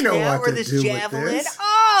lance or this javelin.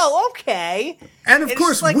 Oh, okay. And of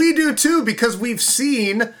course, we do too, because we've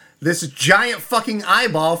seen this giant fucking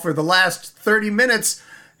eyeball for the last 30 minutes,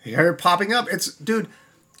 her popping up. It's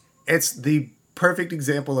the perfect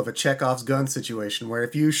example of a Chekhov's gun situation, where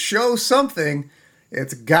if you show something,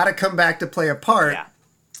 it's got to come back to play a part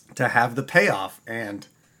to have the payoff. And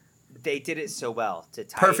they did it so well to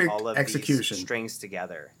tie perfect all of execution. These strings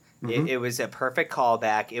together. It was a perfect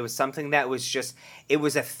callback. It was something that was just, it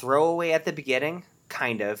was a throwaway at the beginning,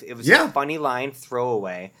 kind of. It was a funny line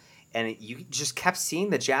throwaway. And you just kept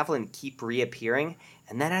seeing the javelin keep reappearing.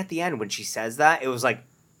 And then at the end, when she says that, it was like,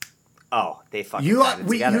 oh, they fucking got it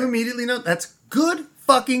together. You immediately know that's good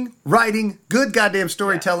fucking writing, good goddamn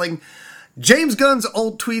storytelling. Yeah. James Gunn's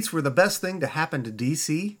old tweets were the best thing to happen to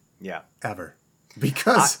DC ever.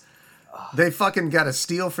 Because they fucking got a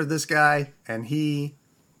steal for this guy, and he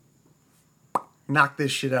knocked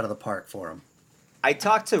this shit out of the park for him. I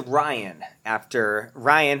talked to Ryan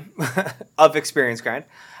of Experience Grind.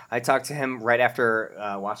 I talked to him right after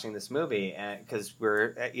watching this movie, because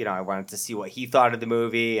I wanted to see what he thought of the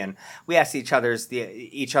movie, and we asked each other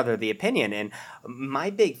the opinion. And my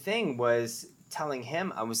big thing was telling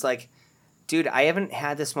him, I was like, dude, I haven't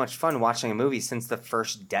had this much fun watching a movie since the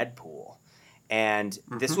first Deadpool. And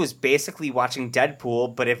this was basically watching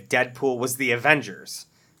Deadpool, but if Deadpool was the Avengers.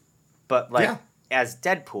 But as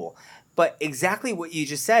Deadpool. But exactly what you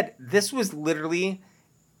just said, this was literally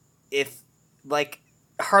if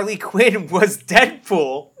Harley Quinn was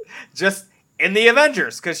Deadpool just in the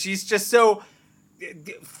Avengers, because she's just so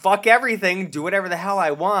fuck everything, do whatever the hell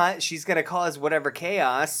I want. She's going to cause whatever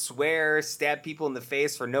chaos, swear, stab people in the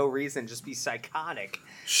face for no reason, just be psychotic.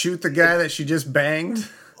 Shoot the guy that she just banged.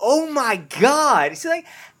 Oh my God. She's like,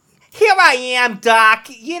 here I am, Doc.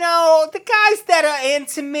 You know, the guys that are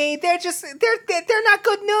into me, they're not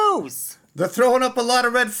good news. They're throwing up a lot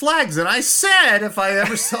of red flags, and I said if I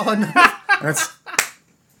ever saw another...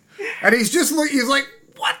 And he's like,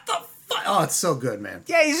 what the fuck? Oh, it's so good, man.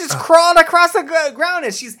 Yeah, he's just crawling across the ground,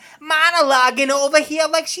 and she's monologuing over here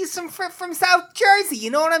like she's from South Jersey.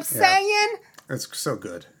 You know what I'm saying? It's so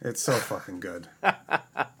good. It's so fucking good.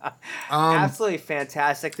 Absolutely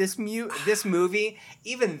fantastic. This movie,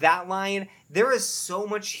 even that line, there is so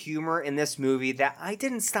much humor in this movie that I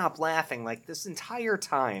didn't stop laughing like this entire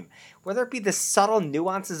time. Whether it be the subtle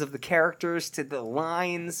nuances of the characters to the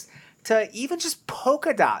lines to even just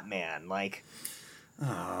Polka Dot Man, like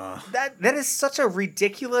that is such a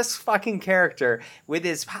ridiculous fucking character with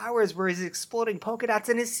his powers where he's exploding polka dots,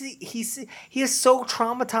 and he is so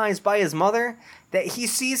traumatized by his mother that he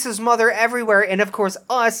sees his mother everywhere, and of course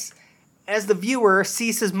us as the viewer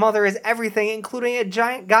sees his mother as everything, including a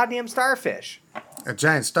giant goddamn starfish. A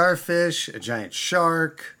giant starfish, a giant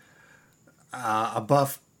shark, a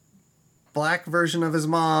buff black version of his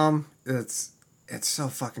mom. It's so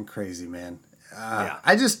fucking crazy, man.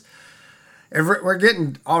 We're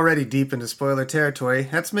getting already deep into spoiler territory.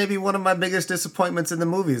 That's maybe one of my biggest disappointments in the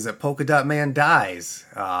movie is that Polka Dot Man dies.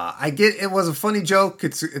 I get it was a funny joke.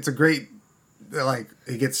 It's a great, like,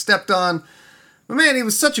 he gets stepped on. But man, he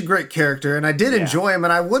was such a great character, and I did enjoy him,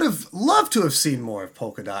 and I would have loved to have seen more of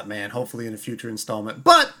Polka Dot Man, hopefully in a future installment.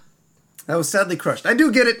 But I was sadly crushed. I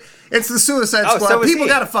do get it. It's the Suicide Squad. So people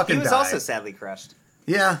gotta fucking die. He was also sadly crushed.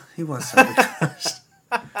 Yeah, he was sadly crushed.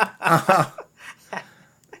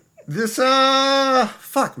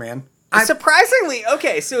 Fuck, man. Surprisingly,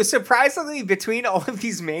 between all of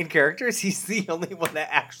these main characters, he's the only one that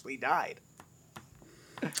actually died.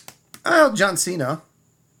 Oh, John Cena.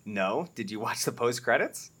 No. Did you watch the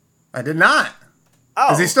post-credits? I did not.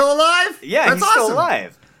 Oh. Is he still alive? Yeah, That's he's awesome. still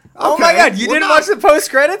alive. Okay. Oh my god, you didn't watch the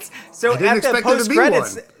post-credits? So at the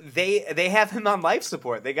post-credits, they have him on life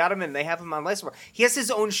support. They got him and they have him on life support. He has his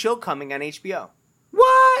own show coming on HBO.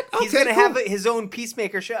 What? Okay, he's going to have his own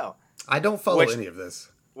Peacemaker show. I don't follow any of this.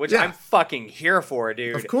 Which I'm fucking here for,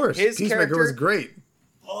 dude. Of course. His Peacemaker was great.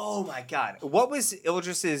 Oh my god. What was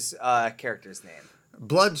Ildris's character's name?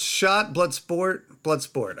 Bloodsport,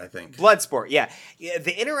 I think. Bloodsport, yeah.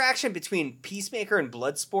 The interaction between Peacemaker and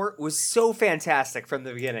Bloodsport was so fantastic from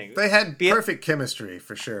the beginning. They had perfect chemistry,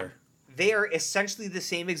 for sure. They are essentially the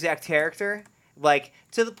same exact character. Like,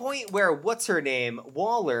 to the point where, what's-her-name,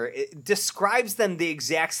 Waller, describes them the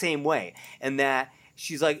exact same way. And that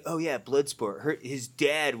she's like, oh yeah, Bloodsport, his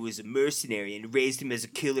dad was a mercenary and raised him as a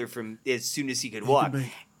killer from as soon as he could walk.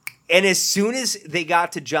 And as soon as they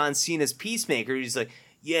got to John Cena's Peacemaker, he's like,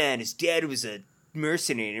 yeah, and his dad was a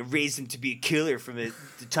mercenary and raised him to be a killer from the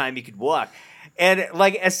time he could walk. And,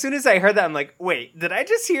 like, as soon as I heard that, I'm like, wait, did I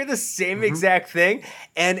just hear the same exact thing?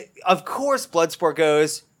 And, of course, Bloodsport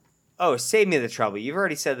goes, oh, save me the trouble. You've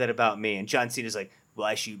already said that about me. And John Cena's like, well,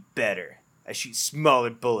 I shoot better. I shoot smaller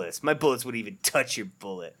bullets. My bullets wouldn't even touch your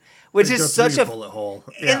bullet. Which is such a bullet hole.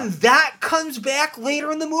 Yeah. And that comes back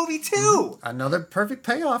later in the movie, too. Another perfect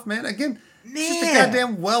payoff, man. Again, it's just a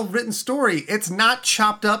goddamn well-written story. It's not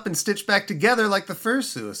chopped up and stitched back together like the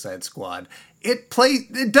first Suicide Squad. It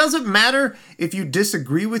doesn't matter if you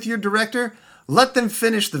disagree with your director. Let them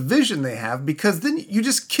finish the vision they have, because then you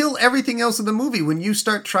just kill everything else in the movie when you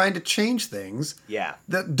start trying to change things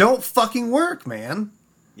that don't fucking work, man.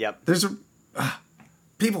 Yep. There's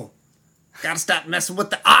people gotta stop messing with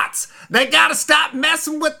the arts. They gotta stop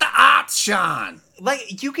messing with the arts, Sean.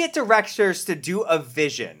 Like, you get directors to do a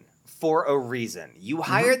vision for a reason. You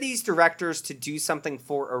hire these directors to do something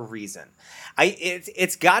for a reason.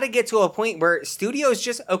 It's got to get to a point where studios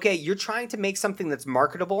just, okay, you're trying to make something that's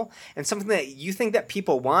marketable and something that you think that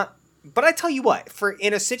people want. But I tell you what,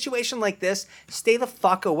 in a situation like this, stay the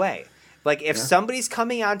fuck away. Like, if somebody's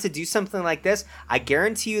coming on to do something like this, I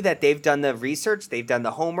guarantee you that they've done the research, they've done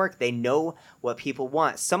the homework, they know what people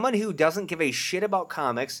want. Someone who doesn't give a shit about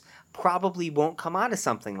comics probably won't come on to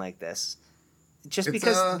something like this. Just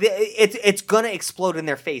because it's going to explode in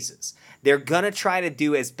their faces. They're going to try to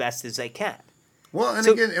do as best as they can. Well, and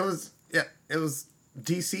again, it was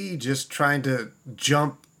DC just trying to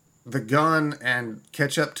jump the gun and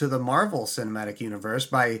catch up to the Marvel Cinematic Universe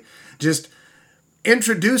by just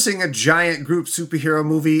introducing a giant group superhero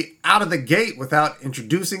movie out of the gate without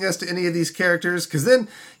introducing us to any of these characters. Because then,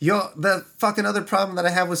 the fucking other problem that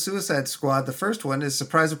I have with Suicide Squad, the first one, is,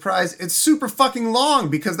 surprise, surprise, it's super fucking long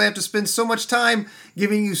because they have to spend so much time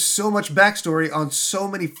giving you so much backstory on so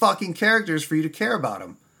many fucking characters for you to care about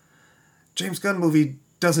them. James Gunn movie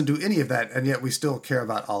doesn't do any of that, and yet we still care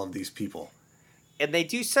about all of these people. And they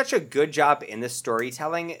do such a good job in the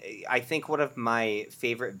storytelling. I think one of my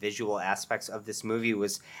favorite visual aspects of this movie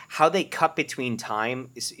was how they cut between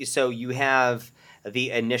time. So you have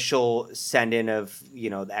the initial send-in of,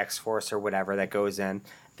 the X-Force or whatever that goes in,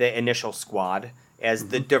 the initial squad as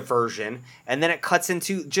the diversion. And then it cuts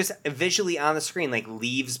into just visually on the screen, like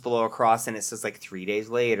leaves blow across and it says like 3 days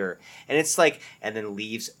later. And it's like, and then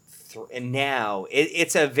leaves now,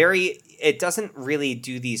 it doesn't really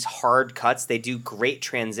do these hard cuts. They do great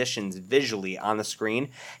transitions visually on the screen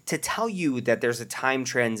to tell you that there's a time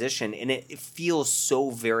transition, and it feels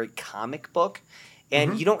so very comic book.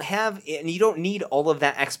 And you don't need all of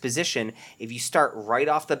that exposition. If you start right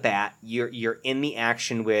off the bat, you're in the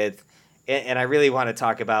action with. And I really want to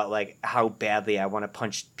talk about like how badly I want to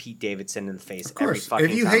punch Pete Davidson in the face every fucking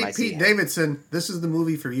time. If you hate Pete Davidson, this is the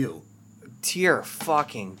movie for you. Dear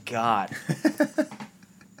fucking God.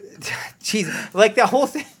 Jeez, like the whole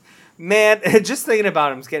thing, man, just thinking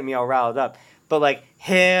about him is getting me all riled up. But like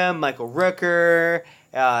him, Michael Rooker,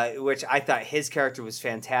 which I thought his character was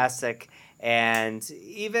fantastic. And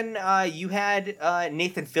even you had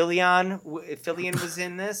Nathan Fillion. Fillion was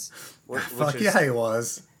in this. Yeah, he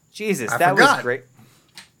was. Jesus, that was great.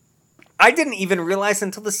 I didn't even realize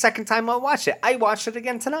until the second time I watched it. I watched it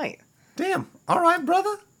again tonight. Damn. All right,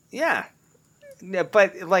 brother. Yeah.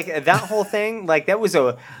 But like that whole thing, like that was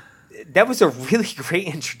a really great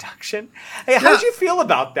introduction. Hey, how'd you feel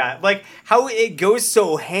about that? Like how it goes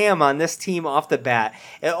so ham on this team off the bat.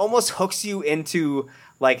 It almost hooks you into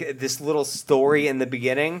like this little story in the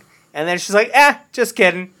beginning, and then she's like, just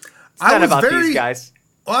kidding. It's not about these guys.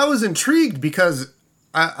 Well, I was intrigued because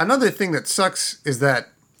another thing that sucks is that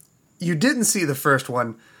you didn't see the first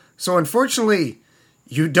one, so unfortunately,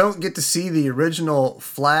 you don't get to see the original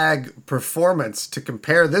Flag performance to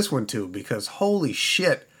compare this one to, because holy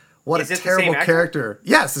shit, what a terrible character.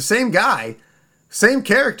 Yeah, it's the same guy, same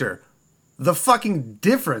character. The fucking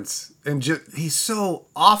difference, and he's so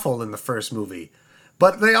awful in the first movie.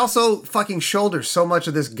 But they also fucking shoulder so much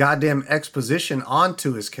of this goddamn exposition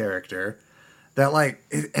onto his character that like,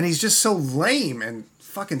 and he's just so lame and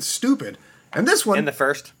fucking stupid. And this one, in the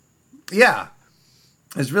first, yeah,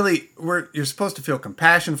 is really you're supposed to feel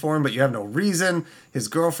compassion for him, but you have no reason. His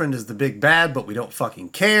girlfriend is the big bad, but we don't fucking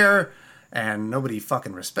care, and nobody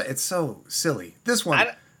fucking respect. It's so silly. This one,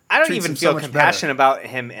 I don't even feel compassion about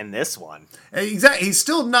him in this one. Exactly, he's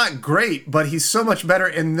still not great, but he's so much better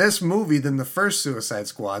in this movie than the first Suicide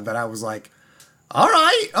Squad that I was like, all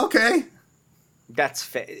right, okay. That's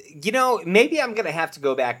fair. You know, maybe I'm gonna have to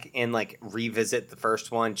go back and like revisit the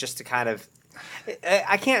first one just to kind of.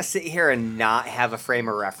 I can't sit here and not have a frame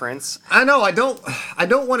of reference. I know. I don't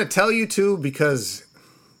want to tell you to, because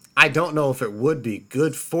I don't know if it would be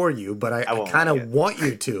good for you, but I kind of want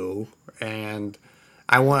you to, and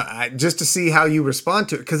I want just to see how you respond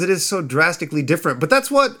to it, because it is so drastically different. But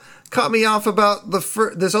that's what caught me off about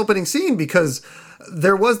this opening scene, because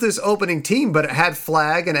there was this opening team, but it had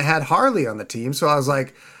Flag and it had Harley on the team. So I was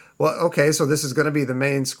like, well, okay, so this is going to be the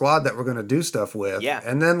main squad that we're going to do stuff with. Yeah.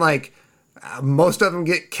 And then like most of them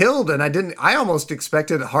get killed, and I almost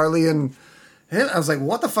expected Harley and him. I was like,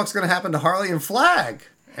 what the fuck's going to happen to Harley and Flag?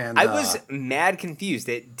 And I was mad confused.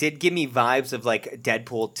 It did give me vibes of like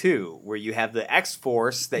Deadpool 2, where you have the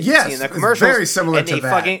X-Force that you see in the commercials. Very similar and to they that.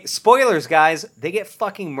 Fucking, spoilers, guys, they get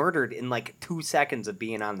fucking murdered in like 2 seconds of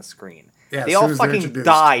being on the screen. Yeah, they all fucking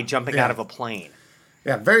die jumping out of a plane.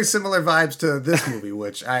 Yeah, very similar vibes to this movie,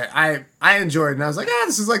 which I enjoyed, and I was like,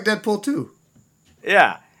 this is like Deadpool 2.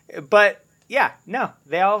 Yeah, but yeah, no,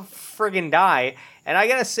 they all friggin' die. And I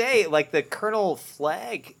gotta say, like the Colonel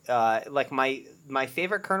Flag, like my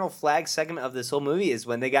favorite Colonel Flag segment of this whole movie is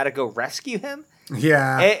when they got to go rescue him.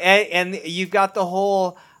 Yeah, and you've got the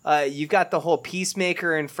whole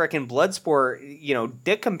Peacemaker and frickin' Bloodsport,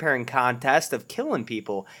 dick comparing contest of killing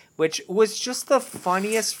people, which was just the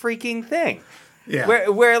funniest freaking thing. Yeah,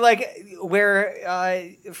 where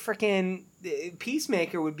frickin'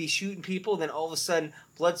 Peacemaker would be shooting people, then all of a sudden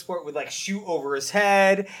Bloodsport would like shoot over his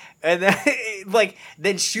head, and then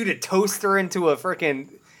then shoot a toaster into a frickin'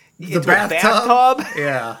 bathtub.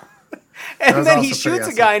 Yeah. And then he shoots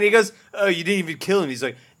a guy and he goes, "Oh, you didn't even kill him." He's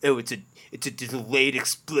like, "Oh, it's a delayed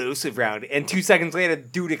explosive round." And 2 seconds later,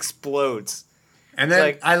 dude explodes. And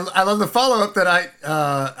then I love the follow up that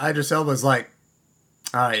Idris Elba's like,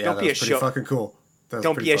 "All right, yeah, that's pretty fucking cool.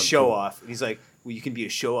 Don't be a show off." And he's like, "Well, you can be a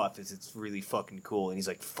show off as it's really fucking cool." And he's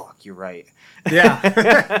like, "Fuck, you're right." Yeah,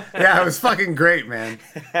 yeah, it was fucking great, man.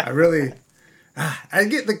 I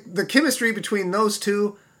get the chemistry between those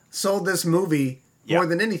two sold this movie more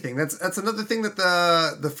than anything. That's another thing that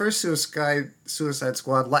the first Suicide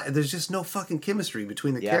Squad, there's just no fucking chemistry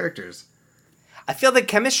between the characters. I feel the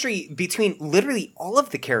chemistry between literally all of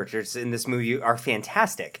the characters in this movie are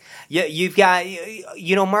fantastic. You've got,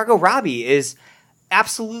 Margot Robbie is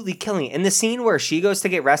absolutely killing it. In the scene where she goes to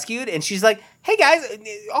get rescued and she's like, "Hey guys,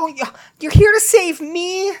 you're here to save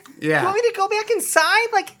me? Yeah. You want me to go back inside?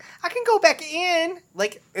 Like, I can go back in."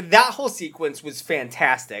 Like, that whole sequence was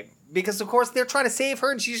fantastic because, of course, they're trying to save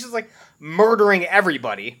her and she's just like murdering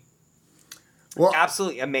everybody. Well,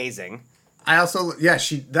 absolutely amazing. I also,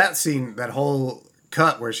 that scene, that whole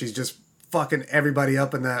cut where she's just fucking everybody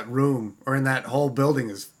up in that room or in that whole building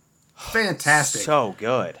is fantastic. So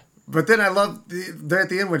good. But then I love there at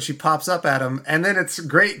the end when she pops up at him, and then it's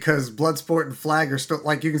great because Bloodsport and Flag are still,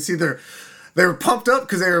 like, you can see they were pumped up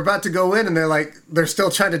because they were about to go in, and they're still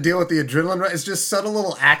trying to deal with the adrenaline. It's just subtle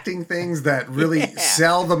little acting things that really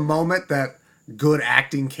sell the moment that good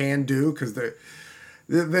acting can do, because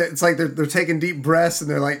it's like they're taking deep breaths and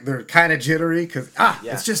they're kind of jittery because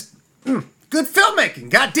it's just good filmmaking.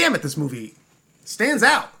 God damn it, this movie stands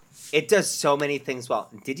out. It does so many things well.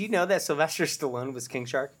 Did you know that Sylvester Stallone was King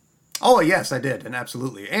Shark? Oh, yes, I did, and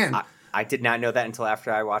absolutely. And I did not know that until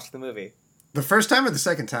after I watched the movie. The first time or the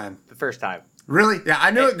second time? The first time. Really? Yeah, I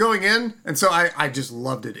knew it going in, and so I just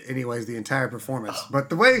loved it anyways, the entire performance. But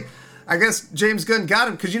the way, I guess, James Gunn got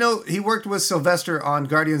him, because, he worked with Sylvester on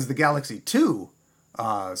Guardians of the Galaxy 2.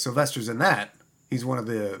 Sylvester's in that. He's one of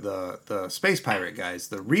the space pirate guys.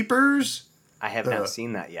 The Reapers? I have not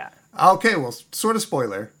seen that yet. Okay, well, sort of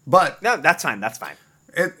spoiler, but... No, that's fine, that's fine.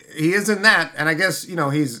 He is in that, and I guess,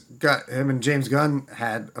 he's got, him and James Gunn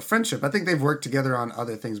had a friendship. I think they've worked together on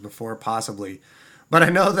other things before, possibly. But I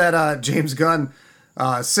know that James Gunn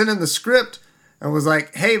sent in the script and was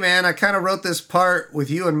like, hey, man, I kind of wrote this part with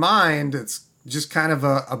you in mind. It's just kind of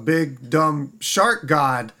a big, dumb shark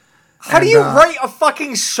god. How do you write a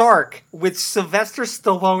fucking shark with Sylvester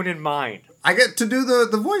Stallone in mind? I get to do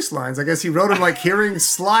the voice lines. I guess he wrote them like hearing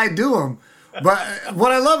Sly do them. But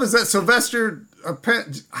what I love is that Sylvester...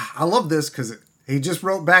 I love this because he just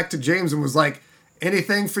wrote back to James and was like,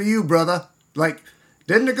 anything for you, brother. Like,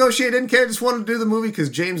 didn't negotiate, didn't care, just wanted to do the movie because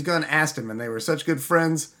James Gunn asked him, and they were such good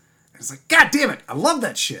friends. And it's like, God damn it, I love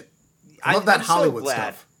that shit. I love that Hollywood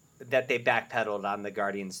stuff. That they backpedaled on the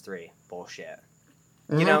Guardians 3 bullshit.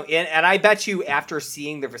 Mm-hmm. And I bet you after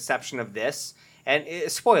seeing the reception of this, and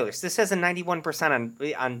spoilers, this has a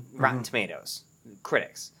 91% on Rotten Tomatoes,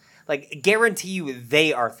 critics. Like, guarantee you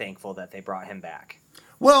they are thankful that they brought him back.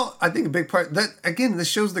 Well, I think a big part, that again, this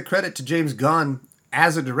shows the credit to James Gunn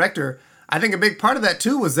as a director. I think a big part of that,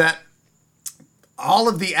 too, was that all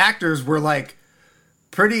of the actors were, like,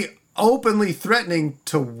 pretty openly threatening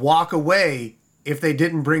to walk away if they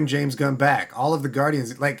didn't bring James Gunn back. All of the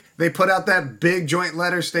Guardians, like, they put out that big joint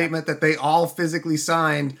letter statement that they all physically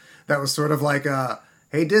signed that was sort of like,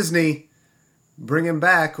 hey, Disney, bring him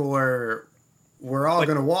back or... we're all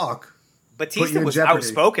going to walk. Batista was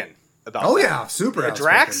outspoken about that. Yeah, super outspoken.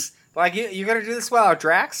 Drax? Like, you're going to do this without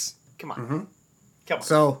Drax? Come on. Mm-hmm. Come on.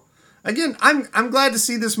 So, again, I'm glad to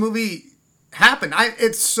see this movie happen.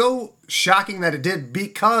 It's so shocking that it did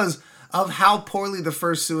because of how poorly the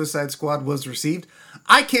first Suicide Squad was received.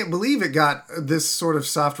 I can't believe it got this sort of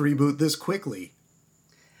soft reboot this quickly.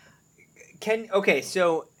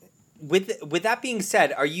 So... With that being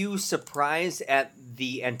said, are you surprised at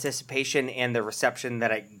the anticipation and the reception that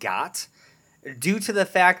it got? Due to the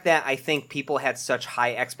fact that I think people had such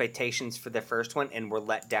high expectations for the first one and were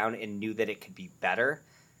let down and knew that it could be better.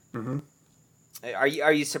 Mm-hmm.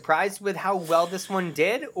 Are you surprised with how well this one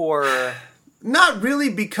did, or not really?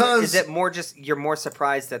 Because is it more just you're more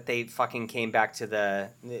surprised that they fucking came back to the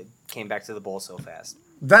bowl so fast?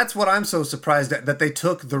 That's what I'm so surprised at, that they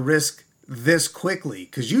took the risk this quickly,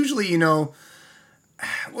 because usually, well,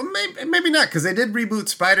 maybe not, because they did reboot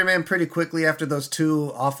Spider-Man pretty quickly after those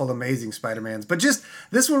two awful Amazing Spider-Mans, but just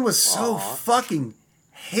this one was so fucking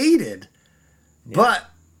hated. Yeah. But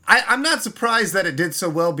I'm not surprised that it did so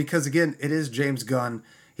well, because again, it is James Gunn.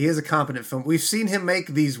 He is a competent film. We've seen him make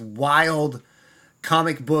these wild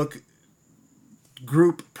comic book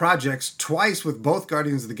group projects twice with both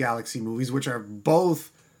Guardians of the Galaxy movies, which are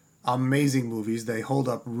both amazing movies. They hold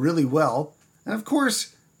up really well. And of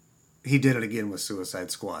course, he did it again with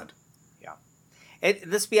Suicide Squad. Yeah.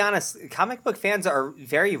 Let's be honest, comic book fans are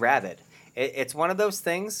very rabid. It's one of those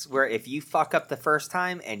things where if you fuck up the first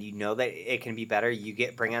time and you know that it can be better,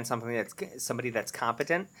 you bring on somebody that's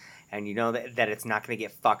competent, and you know that it's not going to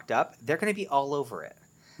get fucked up, they're going to be all over it.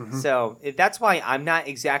 Mm-hmm. So that's why I'm not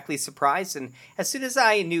exactly surprised. And as soon as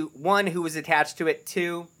I knew, one, who was attached to it,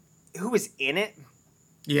 two, who was in it.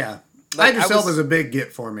 Yeah. Idris Elba's a big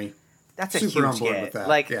get for me. That's a super huge on board get. With that.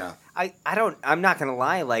 Like, yeah. I'm not going to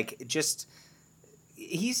lie. Like, just,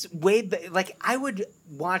 he's like, I would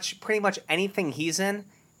watch pretty much anything he's in,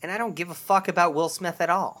 and I don't give a fuck about Will Smith at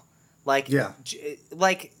all. Like, yeah.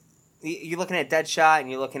 Like, you're looking at Deadshot and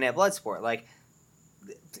you're looking at Bloodsport. Like,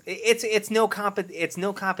 it's no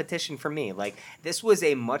competition for me. Like, this was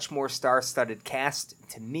a much more star-studded cast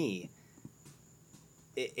to me.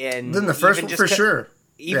 And than the first one, for sure.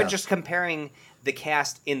 even just comparing the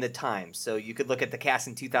cast in the time. So you could look at the cast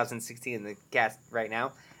in 2016 and the cast right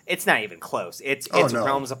now. It's not even close. It's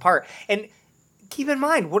realms apart. And keep in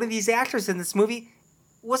mind, one of these actors in this movie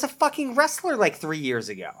was a fucking wrestler like 3 years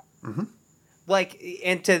ago. Mm-hmm. Like,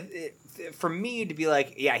 and for me to be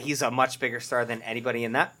like, yeah, he's a much bigger star than anybody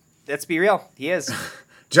in that. Let's be real. He is.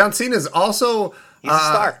 John Cena's also... He's a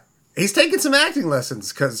star. He's taking some acting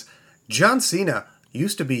lessons because John Cena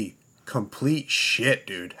used to be complete shit,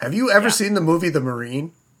 dude. Have you ever seen the movie The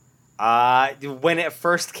Marine? When it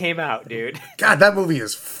first came out, dude. God, that movie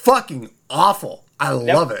is fucking awful. I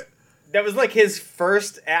love it. That was like his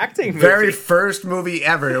first acting movie. Very first movie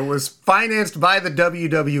ever. It was financed by the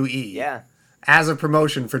WWE. Yeah. As a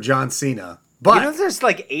promotion for John Cena. But there's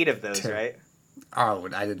like 8 of those, right? Oh,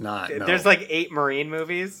 I did not know. There's like 8 Marine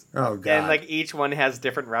movies. Oh, God. And like each one has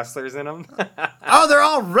different wrestlers in them. Oh, they're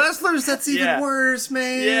all wrestlers? That's even worse,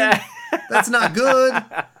 man. Yeah. That's not good.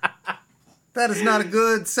 That is not a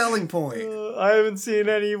good selling point. I haven't seen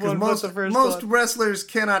anyone but the first one. Most wrestlers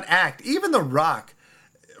cannot act. Even The Rock.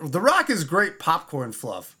 The Rock is great popcorn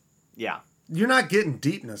fluff. Yeah. You're not getting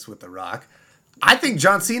deepness with The Rock. I think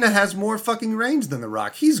John Cena has more fucking range than The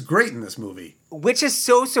Rock. He's great in this movie. Which is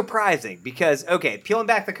so surprising because, okay, peeling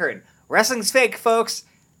back the curtain. Wrestling's fake, folks.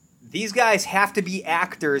 These guys have to be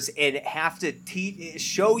actors and have to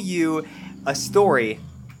show you a story.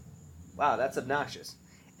 Wow, that's obnoxious.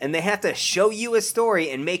 And they have to show you a story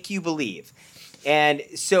and make you believe. And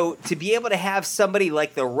so to be able to have somebody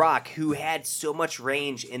like The Rock, who had so much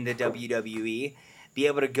range in the WWE, be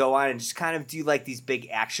able to go on and just kind of do like these big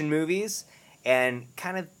action movies and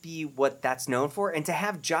kind of be what that's known for. And to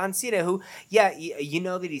have John Cena, who, yeah, you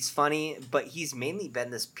know that he's funny, but he's mainly been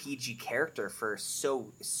this PG character for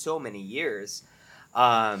so many years.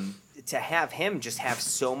 To have him just have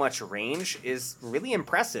so much range is really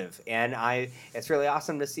impressive. And it's really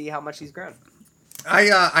awesome to see how much he's grown.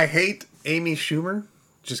 I hate Amy Schumer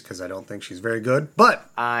just because I don't think she's very good. But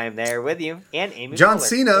I'm there with you. And Amy John Poehler,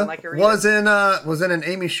 Cena like was in an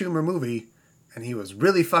Amy Schumer movie, and he was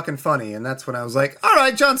really fucking funny. And that's when I was like, all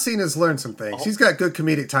right, John Cena's learned some things. He's got good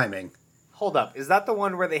comedic timing. Hold up, is that the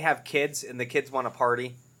one where they have kids and the kids want to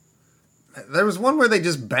party? There was one where they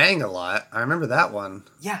just bang a lot. I remember that one.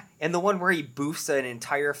 Yeah, and the one where he boofs an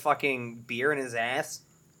entire fucking beer in his ass.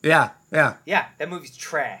 Yeah. Yeah, that movie's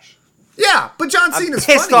trash. Yeah, but John Cena's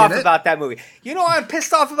funny. I'm pissed off about that movie. You know why I'm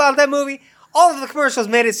pissed off about that movie? All of the commercials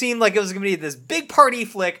made it seem like it was going to be this big party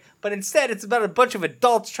flick, but instead it's about a bunch of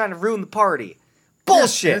adults trying to ruin the party.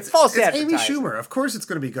 Bullshit. It's False It's advertising. Amy Schumer. Of course it's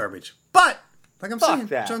going to be garbage. But, like I'm saying,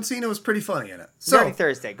 John Cena was pretty funny in it. So, Dirty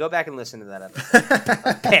Thursday. Go back and listen to that episode.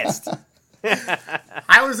 I'm pissed.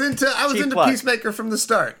 I was into Peacemaker from the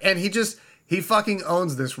start, and he fucking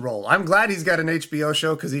owns this role. I'm glad he's got an HBO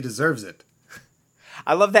show because he deserves it.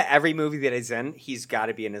 I love that every movie that he's in, he's got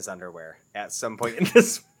to be in his underwear at some point in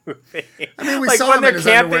this movie. I mean, we saw him in his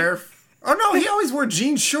underwear. Oh no, he always wore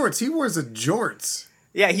jean shorts. He wears the jorts.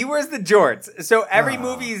 Yeah, he wears the jorts. So every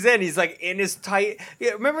movie he's in, he's like in his tight.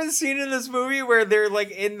 Yeah, remember the scene in this movie where they're like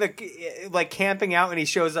in the camping out, and he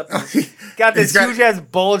shows up, and he's got this huge ass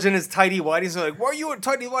bulge in his tighty whities. They're like, "Why are you in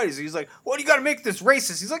tighty whities?" He's like, "What do you got to make this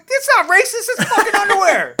racist?" He's like, "It's not racist. It's fucking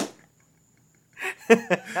underwear."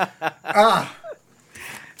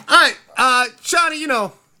 All right, Johnny.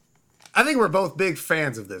 I think we're both big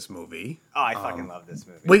fans of this movie. Oh, I fucking love this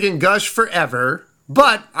movie. We can gush forever.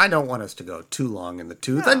 But I don't want us to go too long in the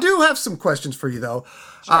tooth. No. I do have some questions for you, though.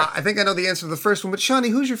 Sure. I think I know the answer to the first one. But,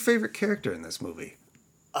 Shawnee, who's your favorite character in this movie?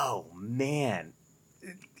 Oh, man.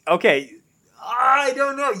 Okay. I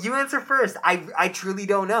don't know. You answer first. I truly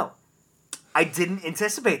don't know. I didn't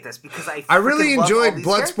anticipate this because I really enjoyed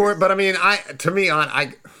Bloodsport. But, I mean,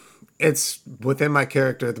 it's within my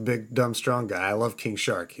character, the big, dumb, strong guy. I love King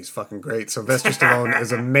Shark. He's fucking great. Sylvester Stallone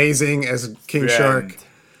is amazing as King Shark.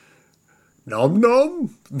 Nom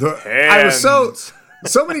nom. I was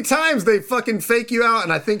so many times they fucking fake you out,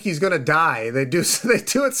 and I think he's gonna die. They do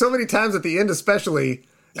it so many times at the end, especially.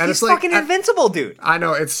 And he's fucking invincible, dude. I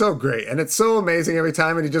know, it's so great, and it's so amazing every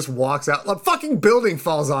time. And he just walks out, a fucking building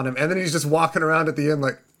falls on him, and then he's just walking around at the end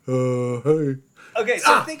like, hey. Okay,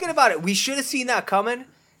 so thinking about it, we should have seen that coming.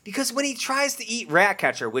 Because when he tries to eat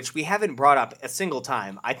Ratcatcher, which we haven't brought up a single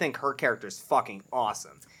time, I think her character's fucking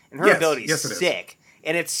awesome, and her ability is sick.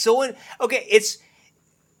 And it's so... Okay,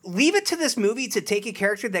 leave it to this movie to take a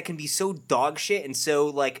character that can be so dog shit and so,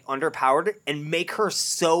 like, underpowered and make her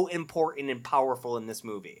so important and powerful in this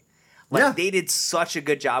movie. Like, they did such a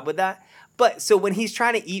good job with that. But, so when he's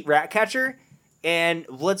trying to eat Ratcatcher and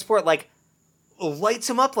Bloodsport, like, lights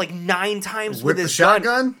him up, like, 9 times with his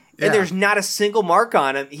shotgun? and there's not a single mark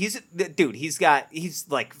on him. He's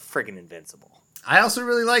like freaking invincible. I also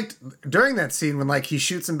really liked during that scene when like he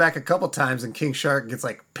shoots him back a couple times and King Shark gets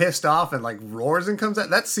like pissed off and like roars and comes out.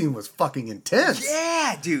 That scene was fucking intense.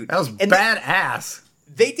 Yeah, dude. That was badass.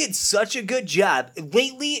 They did such a good job.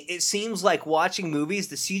 Lately, it seems like watching movies,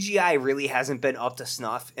 the CGI really hasn't been up to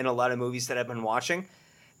snuff in a lot of movies that I've been watching.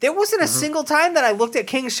 There wasn't a single time that I looked at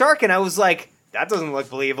King Shark and I was like, that doesn't look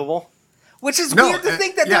believable. Which is weird to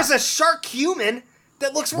think that there's a shark human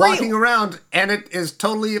that looks walking real. around, and it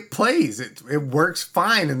plays. It works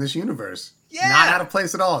fine in this universe. Yeah. Not out of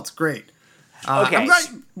place at all. It's great. Okay.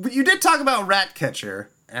 You did talk about Ratcatcher,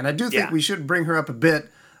 and I do think we should bring her up a bit.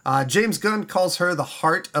 James Gunn calls her the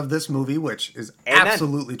heart of this movie, which is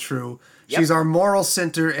absolutely true. Yep. She's our moral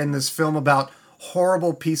center in this film about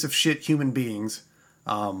horrible piece of shit human beings.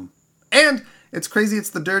 And it's crazy. It's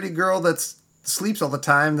the dirty girl that sleeps all the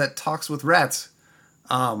time that talks with rats.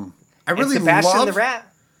 I really Sebastian love the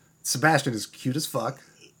rat. Sebastian is cute as fuck.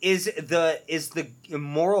 Is the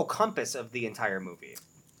moral compass of the entire movie.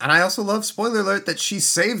 And I also love, spoiler alert, that she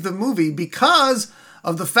saved the movie because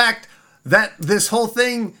of the fact that this whole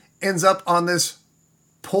thing ends up on this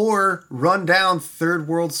poor, rundown, third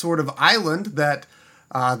world sort of island that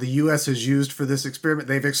the U.S. has used for this experiment.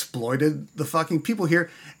 They've exploited the fucking people here.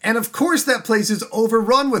 And of course that place is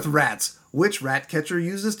overrun with rats, which Ratcatcher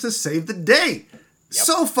uses to save the day. Yep.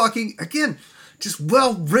 So fucking, again, just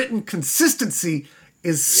well-written consistency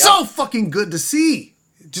is so fucking good to see.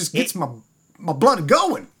 It just gets my blood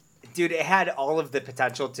going. Dude, it had all of the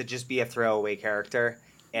potential to just be a throwaway character,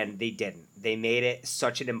 and they didn't. They made it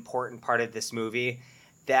such an important part of this movie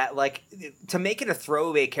that, like, to make it a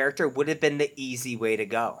throwaway character would have been the easy way to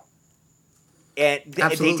go. And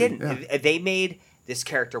they didn't. Yeah. They made this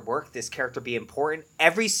character work, this character be important.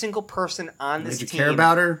 Every single person on this team care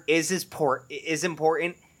about her? is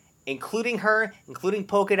important, including her, including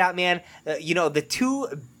Polka Dot Man. The two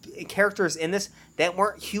characters in this that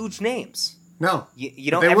weren't huge names. No.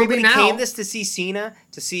 Everybody came this to see Cena,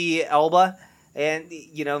 to see Elba, and,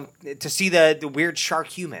 to see the weird shark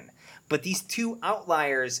human. But these two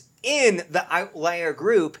outliers in the outlier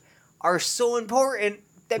group are so important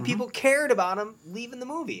that people cared about them leaving the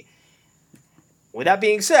movie. With that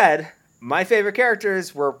being said, my favorite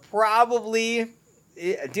characters were probably...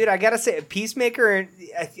 Dude, I gotta say, Peacemaker...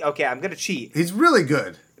 Okay, I'm gonna cheat. He's really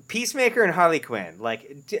good. Peacemaker and Harley Quinn.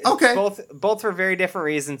 Both for very different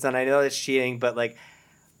reasons, and I know it's cheating, but,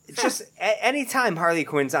 just anytime Harley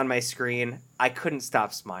Quinn's on my screen, I couldn't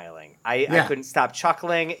stop smiling. I couldn't stop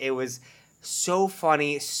chuckling. It was so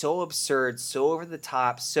funny, so absurd, so over the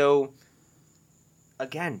top, so,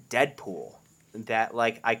 again, Deadpool, that,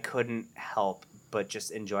 I couldn't help but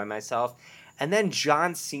just enjoy myself. And then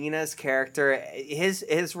John Cena's character,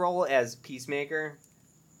 his role as Peacemaker,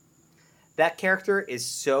 that character is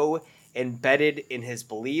so embedded in his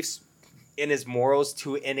beliefs, in his morals,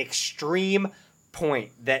 to an extreme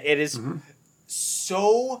point that it is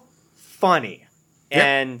so funny. Yep.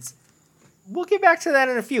 And we'll get back to that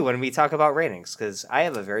in a few when we talk about ratings, because I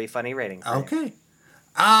have a very funny rating for you.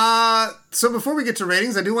 So before we get to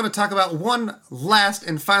ratings, I do want to talk about one last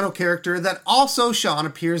and final character that also, Sean,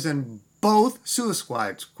 appears in both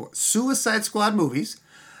Suicide Squad movies.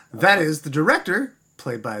 That is the director,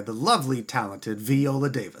 played by the lovely, talented Viola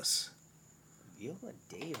Davis. Viola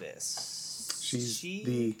Davis?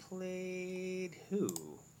 She played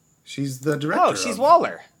who? She's the director. Oh, she's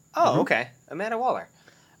Waller. Oh, okay. Amanda Waller.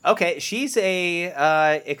 Okay, she's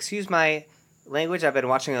a, excuse my language, I've been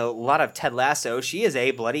watching a lot of Ted Lasso. She is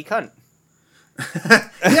a bloody cunt.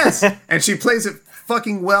 Yes, and she plays it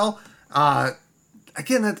fucking well.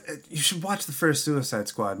 Again, you should watch the first Suicide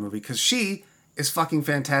Squad movie, because she is fucking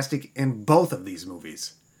fantastic in both of these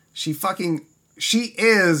movies. She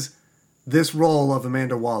is this role of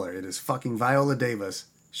Amanda Waller. It is fucking Viola Davis.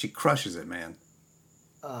 She crushes it, man.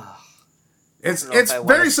 It's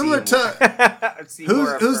very similar to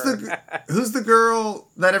who's the girl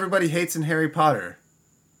that everybody hates in Harry Potter?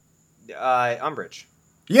 Umbridge.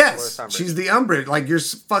 Yes, she's the Umbridge. You're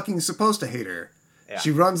fucking supposed to hate her. Yeah.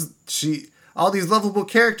 All these lovable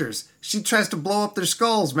characters. She tries to blow up their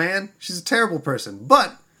skulls, man. She's a terrible person,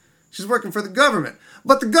 but she's working for the government.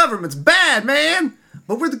 But the government's bad, man.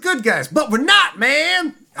 But we're the good guys. But we're not,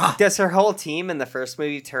 man. Does her whole team in the first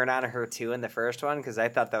movie turn on her too in the first one? Because I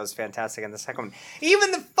thought that was fantastic in the second one.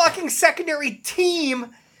 Even the fucking secondary team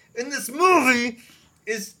in this movie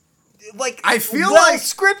is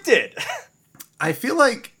scripted. I feel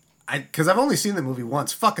like, because I've only seen the movie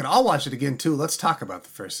once. Fuck it, I'll watch it again too. Let's talk about the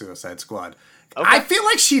first Suicide Squad. Okay. I feel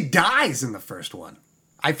like she dies in the first one.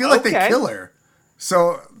 I feel like they kill her.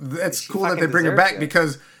 So it's cool that they bring her back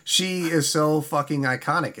because she is so fucking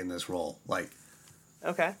iconic in this role. Like,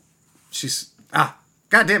 okay, she's god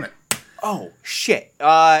damn it. Oh shit.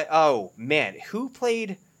 Oh man, who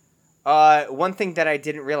played? One thing that I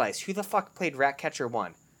didn't realize: who the fuck played Ratcatcher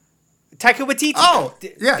 1? Taika Waititi. Oh,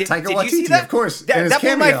 Taika Waititi, of course. That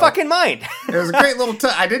blew my fucking mind. It was a great little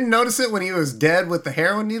I didn't notice it when he was dead with the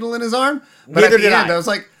heroin needle in his arm. But Neither at the did end, I was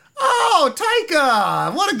like, oh,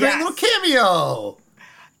 Taika! What a great little cameo!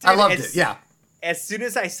 Dude, I loved it, yeah. As soon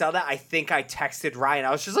as I saw that, I think I texted Ryan.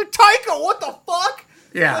 I was just like, Taika, what the fuck?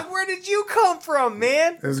 Yeah. Like, where did you come from,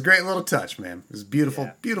 man? It was a great little touch, man. It was a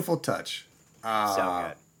beautiful, beautiful touch. So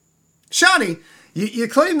good. Shawnee, you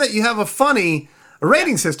claim that you have a funny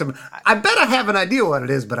rating system. I bet I have an idea what it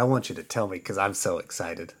is, but I want you to tell me because I'm so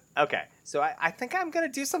excited. Okay, so I think I'm going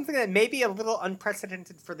to do something that may be a little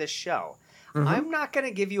unprecedented for this show. Mm-hmm. I'm not going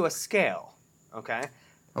to give you a scale, okay?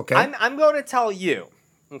 Okay. I'm going to tell you,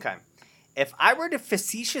 okay, if I were to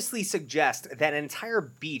facetiously suggest that an entire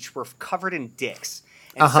beach were covered in dicks,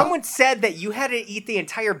 and someone said that you had to eat the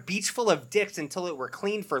entire beach full of dicks until it were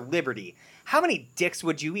clean for liberty, how many dicks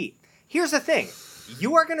would you eat? Here's the thing.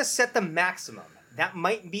 You are going to set the maximum. That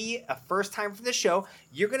might be a first time for the show.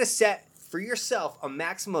 You're going to set for yourself a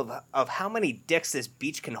maximum of how many dicks this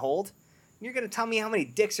beach can hold. You're going to tell me how many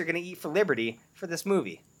dicks you're going to eat for liberty for this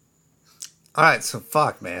movie. All right, so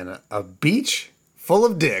fuck, man. A beach full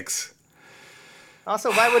of dicks.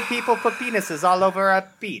 Also, why would people put penises all over a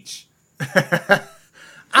beach?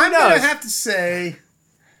 I'm going to have to say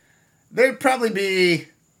there'd probably be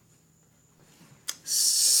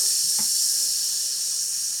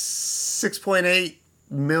 6.8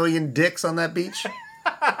 million dicks on that beach.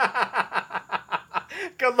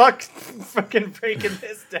 Good luck fucking breaking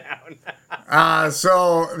this down.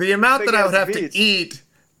 So the amount that I would have to eat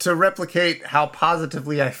to replicate how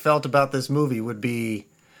positively I felt about this movie would be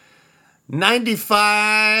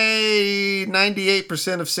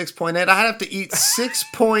 98% of 6.8. I'd have to eat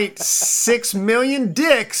 6.6 million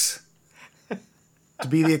dicks to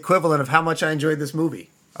be the equivalent of how much I enjoyed this movie.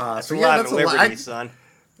 That's a lot of liberty, son.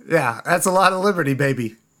 Yeah, that's a lot of liberty,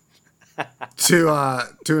 baby. to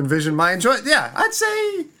envision my enjoyment. Yeah, I'd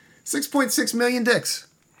say 6.6 million dicks.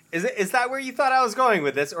 Is that where you thought I was going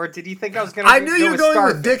with this, or did you think I was going to? I knew you were going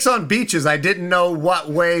with dicks on beaches. I didn't know what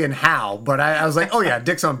way and how, but I was like, oh yeah,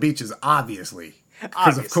 dicks on beaches, obviously,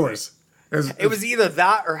 because of course. It was either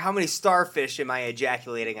that or how many starfish am I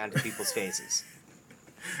ejaculating onto people's faces?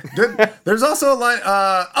 There's also a line.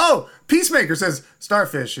 Peacemaker says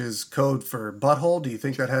starfish is code for butthole. Do you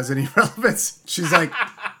think that has any relevance? She's like,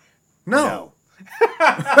 no.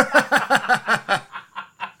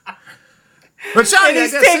 But Shawnee, and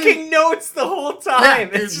he's taking notes the whole time. Yeah,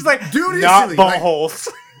 it's just like dudiously, not buttholes.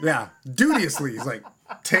 Yeah, dudiously. He's like,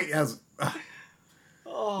 But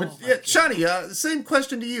yeah, Shawnee, same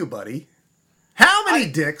question to you, buddy. How many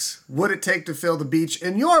dicks would it take to fill the beach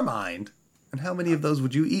in your mind? And how many of those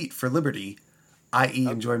would you eat for liberty, i.e.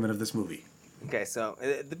 enjoyment of this movie? Okay, so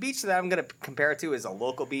the beach that I'm going to compare it to is a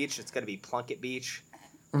local beach. It's going to be Plunkett Beach.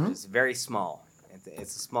 Mm-hmm. It's very small.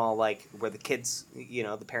 It's a small, like, where the kids,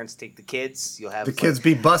 the parents take the kids. You'll have the kids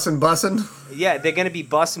be bussin'. Yeah, they're going to be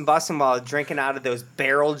bussin' while drinking out of those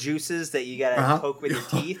barrel juices that you got to poke with your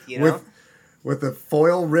teeth, With the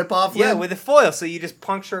foil rip-off lid? Yeah, with the foil. So you just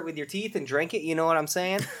puncture it with your teeth and drink it, you know what I'm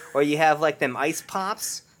saying? Or you have, like, them ice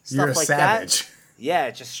pops. You're a savage. That.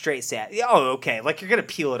 Yeah, just straight savage. Oh, okay. Like, you're going to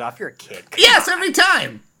peel it off. You're a kid. Yes, every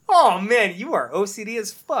time. Oh, man, you are OCD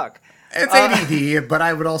as fuck. It's ADD, but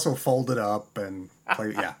I would also fold it up and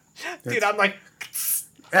play. Yeah. Dude, I'm like...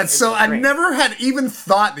 That's so... I never had even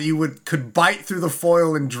thought that you could bite through the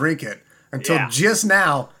foil and drink it until just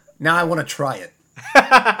now. Now I want to try it.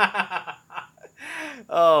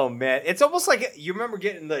 Oh, man. It's almost like... You remember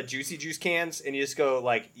getting the Juicy Juice cans and you just go,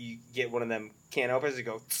 like... You get one of them can openers and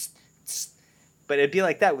go... Tss, tss, but it'd be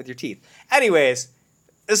like that with your teeth. Anyways...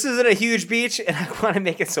 This isn't a huge beach, and I want to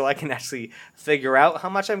make it so I can actually figure out how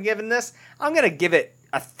much I'm giving this. I'm going to give it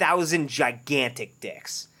 1,000 gigantic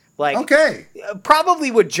dicks. Like, okay. Probably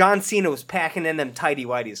what John Cena was packing in them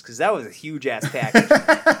tighty-whities, because that was a huge-ass package.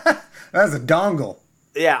 That was a dongle.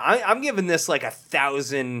 Yeah, I'm giving this like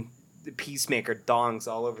 1,000 Peacemaker dongs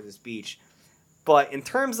all over this beach. But in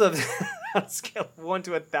terms of on a scale of 1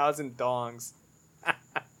 to 1,000 dongs,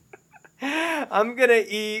 I'm going to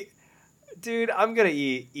eat... Dude, I'm going to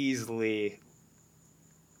eat easily,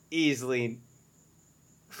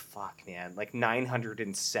 fuck, man, like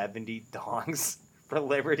 970 dongs for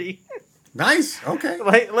liberty. Nice, okay.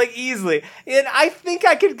 like easily. And I think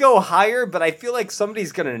I could go higher, but I feel like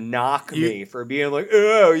somebody's going to knock me for being like,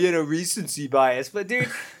 recency bias. But, dude,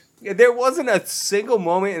 There wasn't a single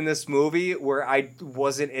moment in this movie where I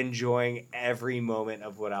wasn't enjoying every moment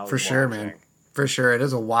of what I was For sure, watching. man. For sure. It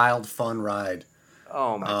is a wild, fun ride.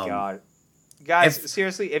 Oh, my God. Guys,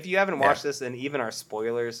 seriously, if you haven't watched this and even our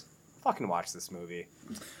spoilers, fucking watch this movie.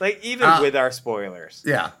 Like, even with our spoilers.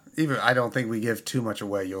 Yeah. Even I don't think we give too much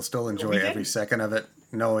away. You'll still enjoy every second of it,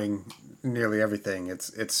 knowing nearly everything.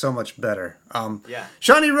 It's so much better.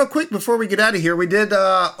 Shawnee, real quick before we get out of here, we did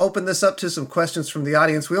open this up to some questions from the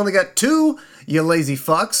audience. We only got 2, you lazy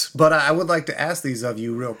fucks, but I would like to ask these of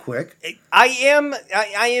you real quick. I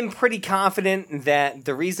am pretty confident that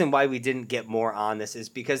the reason why we didn't get more on this is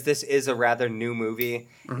because this is a rather new movie.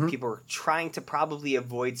 Mm-hmm. People are trying to probably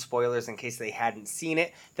avoid spoilers in case they hadn't seen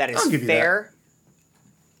it. That is fair.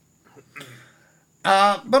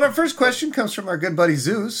 But our first question comes from our good buddy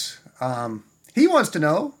Zeus. He wants to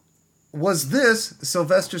know, was this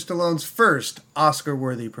Sylvester Stallone's first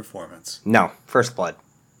Oscar-worthy performance? No, First Blood.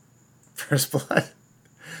 First Blood?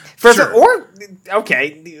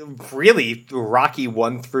 Really, Rocky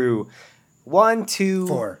 1 through 1, 2,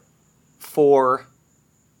 4,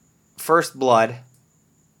 First Blood.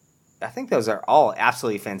 I think those are all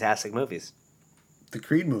absolutely fantastic movies. The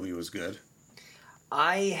Creed movie was good.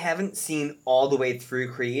 I haven't seen all the way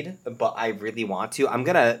through Creed, but I really want to. I'm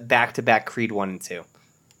going to back-to-back Creed 1 and 2.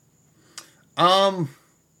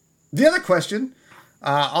 The other question,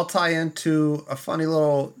 I'll tie into a funny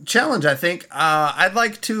little challenge, I think. I'd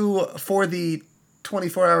like to, for the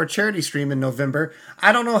 24-hour charity stream in November,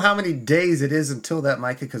 I don't know how many days it is until that,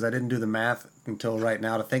 Micah, because I didn't do the math until right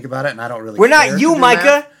now to think about it, and I don't really We're not you, Micah!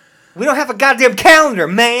 Math. We don't have a goddamn calendar,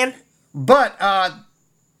 man! But,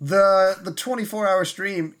 the 24-hour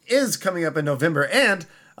stream is coming up in November, and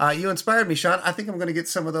you inspired me, Sean. I think I'm going to get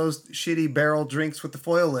some of those shitty barrel drinks with the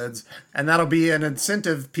foil lids, and that'll be an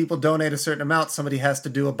incentive. People donate a certain amount. Somebody has to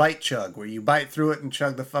do a bite chug, where you bite through it and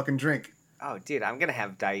chug the fucking drink. Oh, dude, I'm going to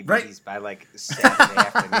have diabetes by, like, Saturday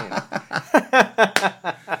afternoon.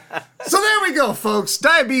 So there we go, folks.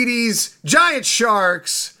 Diabetes, giant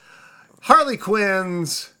sharks, Harley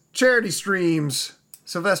Quinns, charity streams,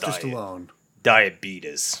 Sylvester Stallone.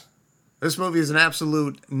 Diabetes. This movie is an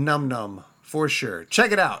absolute num-num, for sure.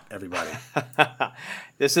 Check it out, everybody.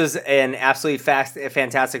 This is an absolutely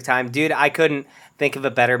fantastic time. Dude, I couldn't think of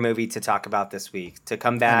a better movie to talk about this week, to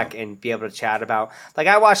come back and be able to chat about. Like,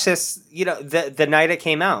 I watched this, the night it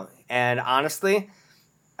came out, and honestly,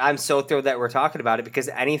 I'm so thrilled that we're talking about it, because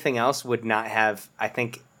anything else would not have, I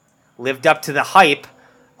think, lived up to the hype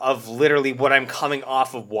of literally what I'm coming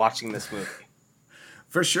off of watching this movie.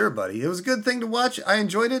 For sure, buddy. It was a good thing to watch. I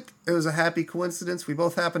enjoyed it. It was a happy coincidence. We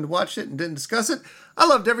both happened to watch it and didn't discuss it. I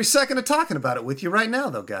loved every second of talking about it with you right now,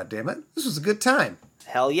 though, goddammit. This was a good time.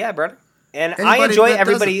 Hell yeah, brother. And I enjoy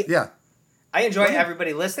everybody. I enjoy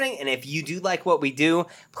everybody listening, and if you do like what we do,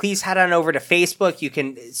 please head on over to Facebook. You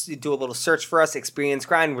can do a little search for us, Experience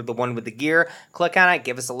Grind. We're the one with the gear. Click on it,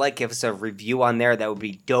 give us a like, give us a review on there. That would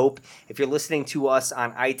be dope. If you're listening to us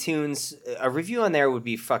on iTunes, a review on there would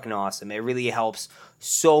be fucking awesome. It really helps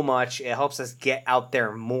so much. It helps us get out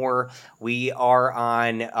there more. We are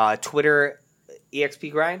on Twitter,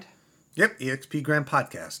 EXP Grind. Yep, EXP Grind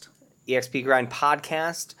Podcast. EXP Grind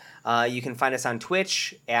Podcast. You can find us on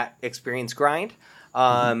Twitch at Experience Grind.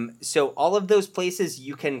 So all of those places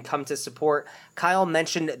you can come to support. Kyle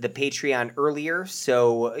mentioned the Patreon earlier.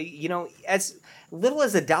 So, as little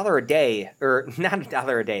as $1 a day, or not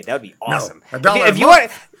 $1 a day, that would be awesome. No, $1 if you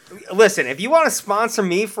want, listen, if you want to sponsor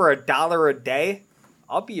me for $1 a day,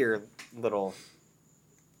 I'll be your little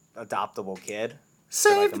adoptable kid.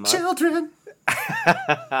 Save the children.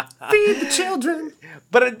 Feed the children.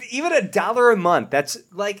 But even $1 a month, that's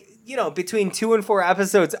like, between 2 and 4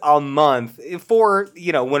 episodes a month for,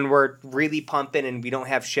 when we're really pumping and we don't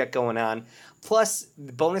have shit going on. Plus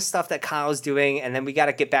the bonus stuff that Kyle's doing. And then we got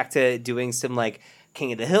to get back to doing some like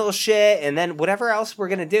King of the Hill shit. And then whatever else we're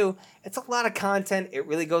going to do. It's a lot of content. It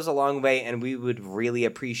really goes a long way. And we would really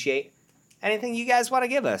appreciate anything you guys want to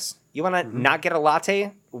give us. You want to not get a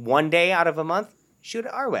latte one day out of a month? Shoot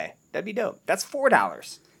it our way. That'd be dope. That's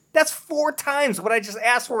 $4. That's 4 times what I just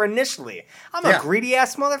asked for initially. I'm a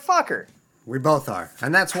greedy-ass motherfucker. We both are.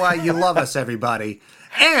 And that's why you love us, everybody.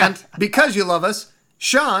 And because you love us,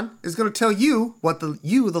 Sean is going to tell you what the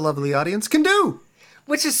lovely audience, can do.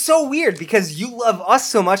 Which is so weird because you love us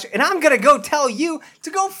so much, and I'm going to go tell you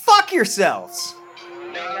to go fuck yourselves.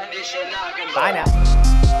 Bye now.